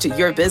adapts to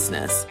your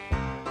business.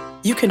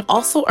 You can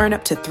also earn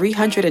up to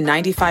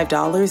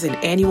 $395 in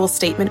annual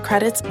statement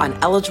credits on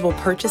eligible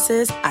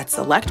purchases at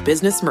select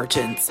business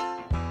merchants.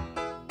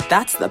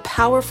 That's the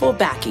powerful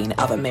backing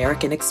of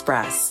American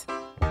Express.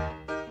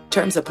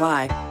 Terms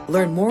apply.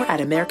 Learn more at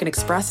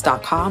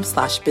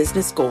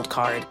americanexpress.com/business gold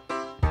card.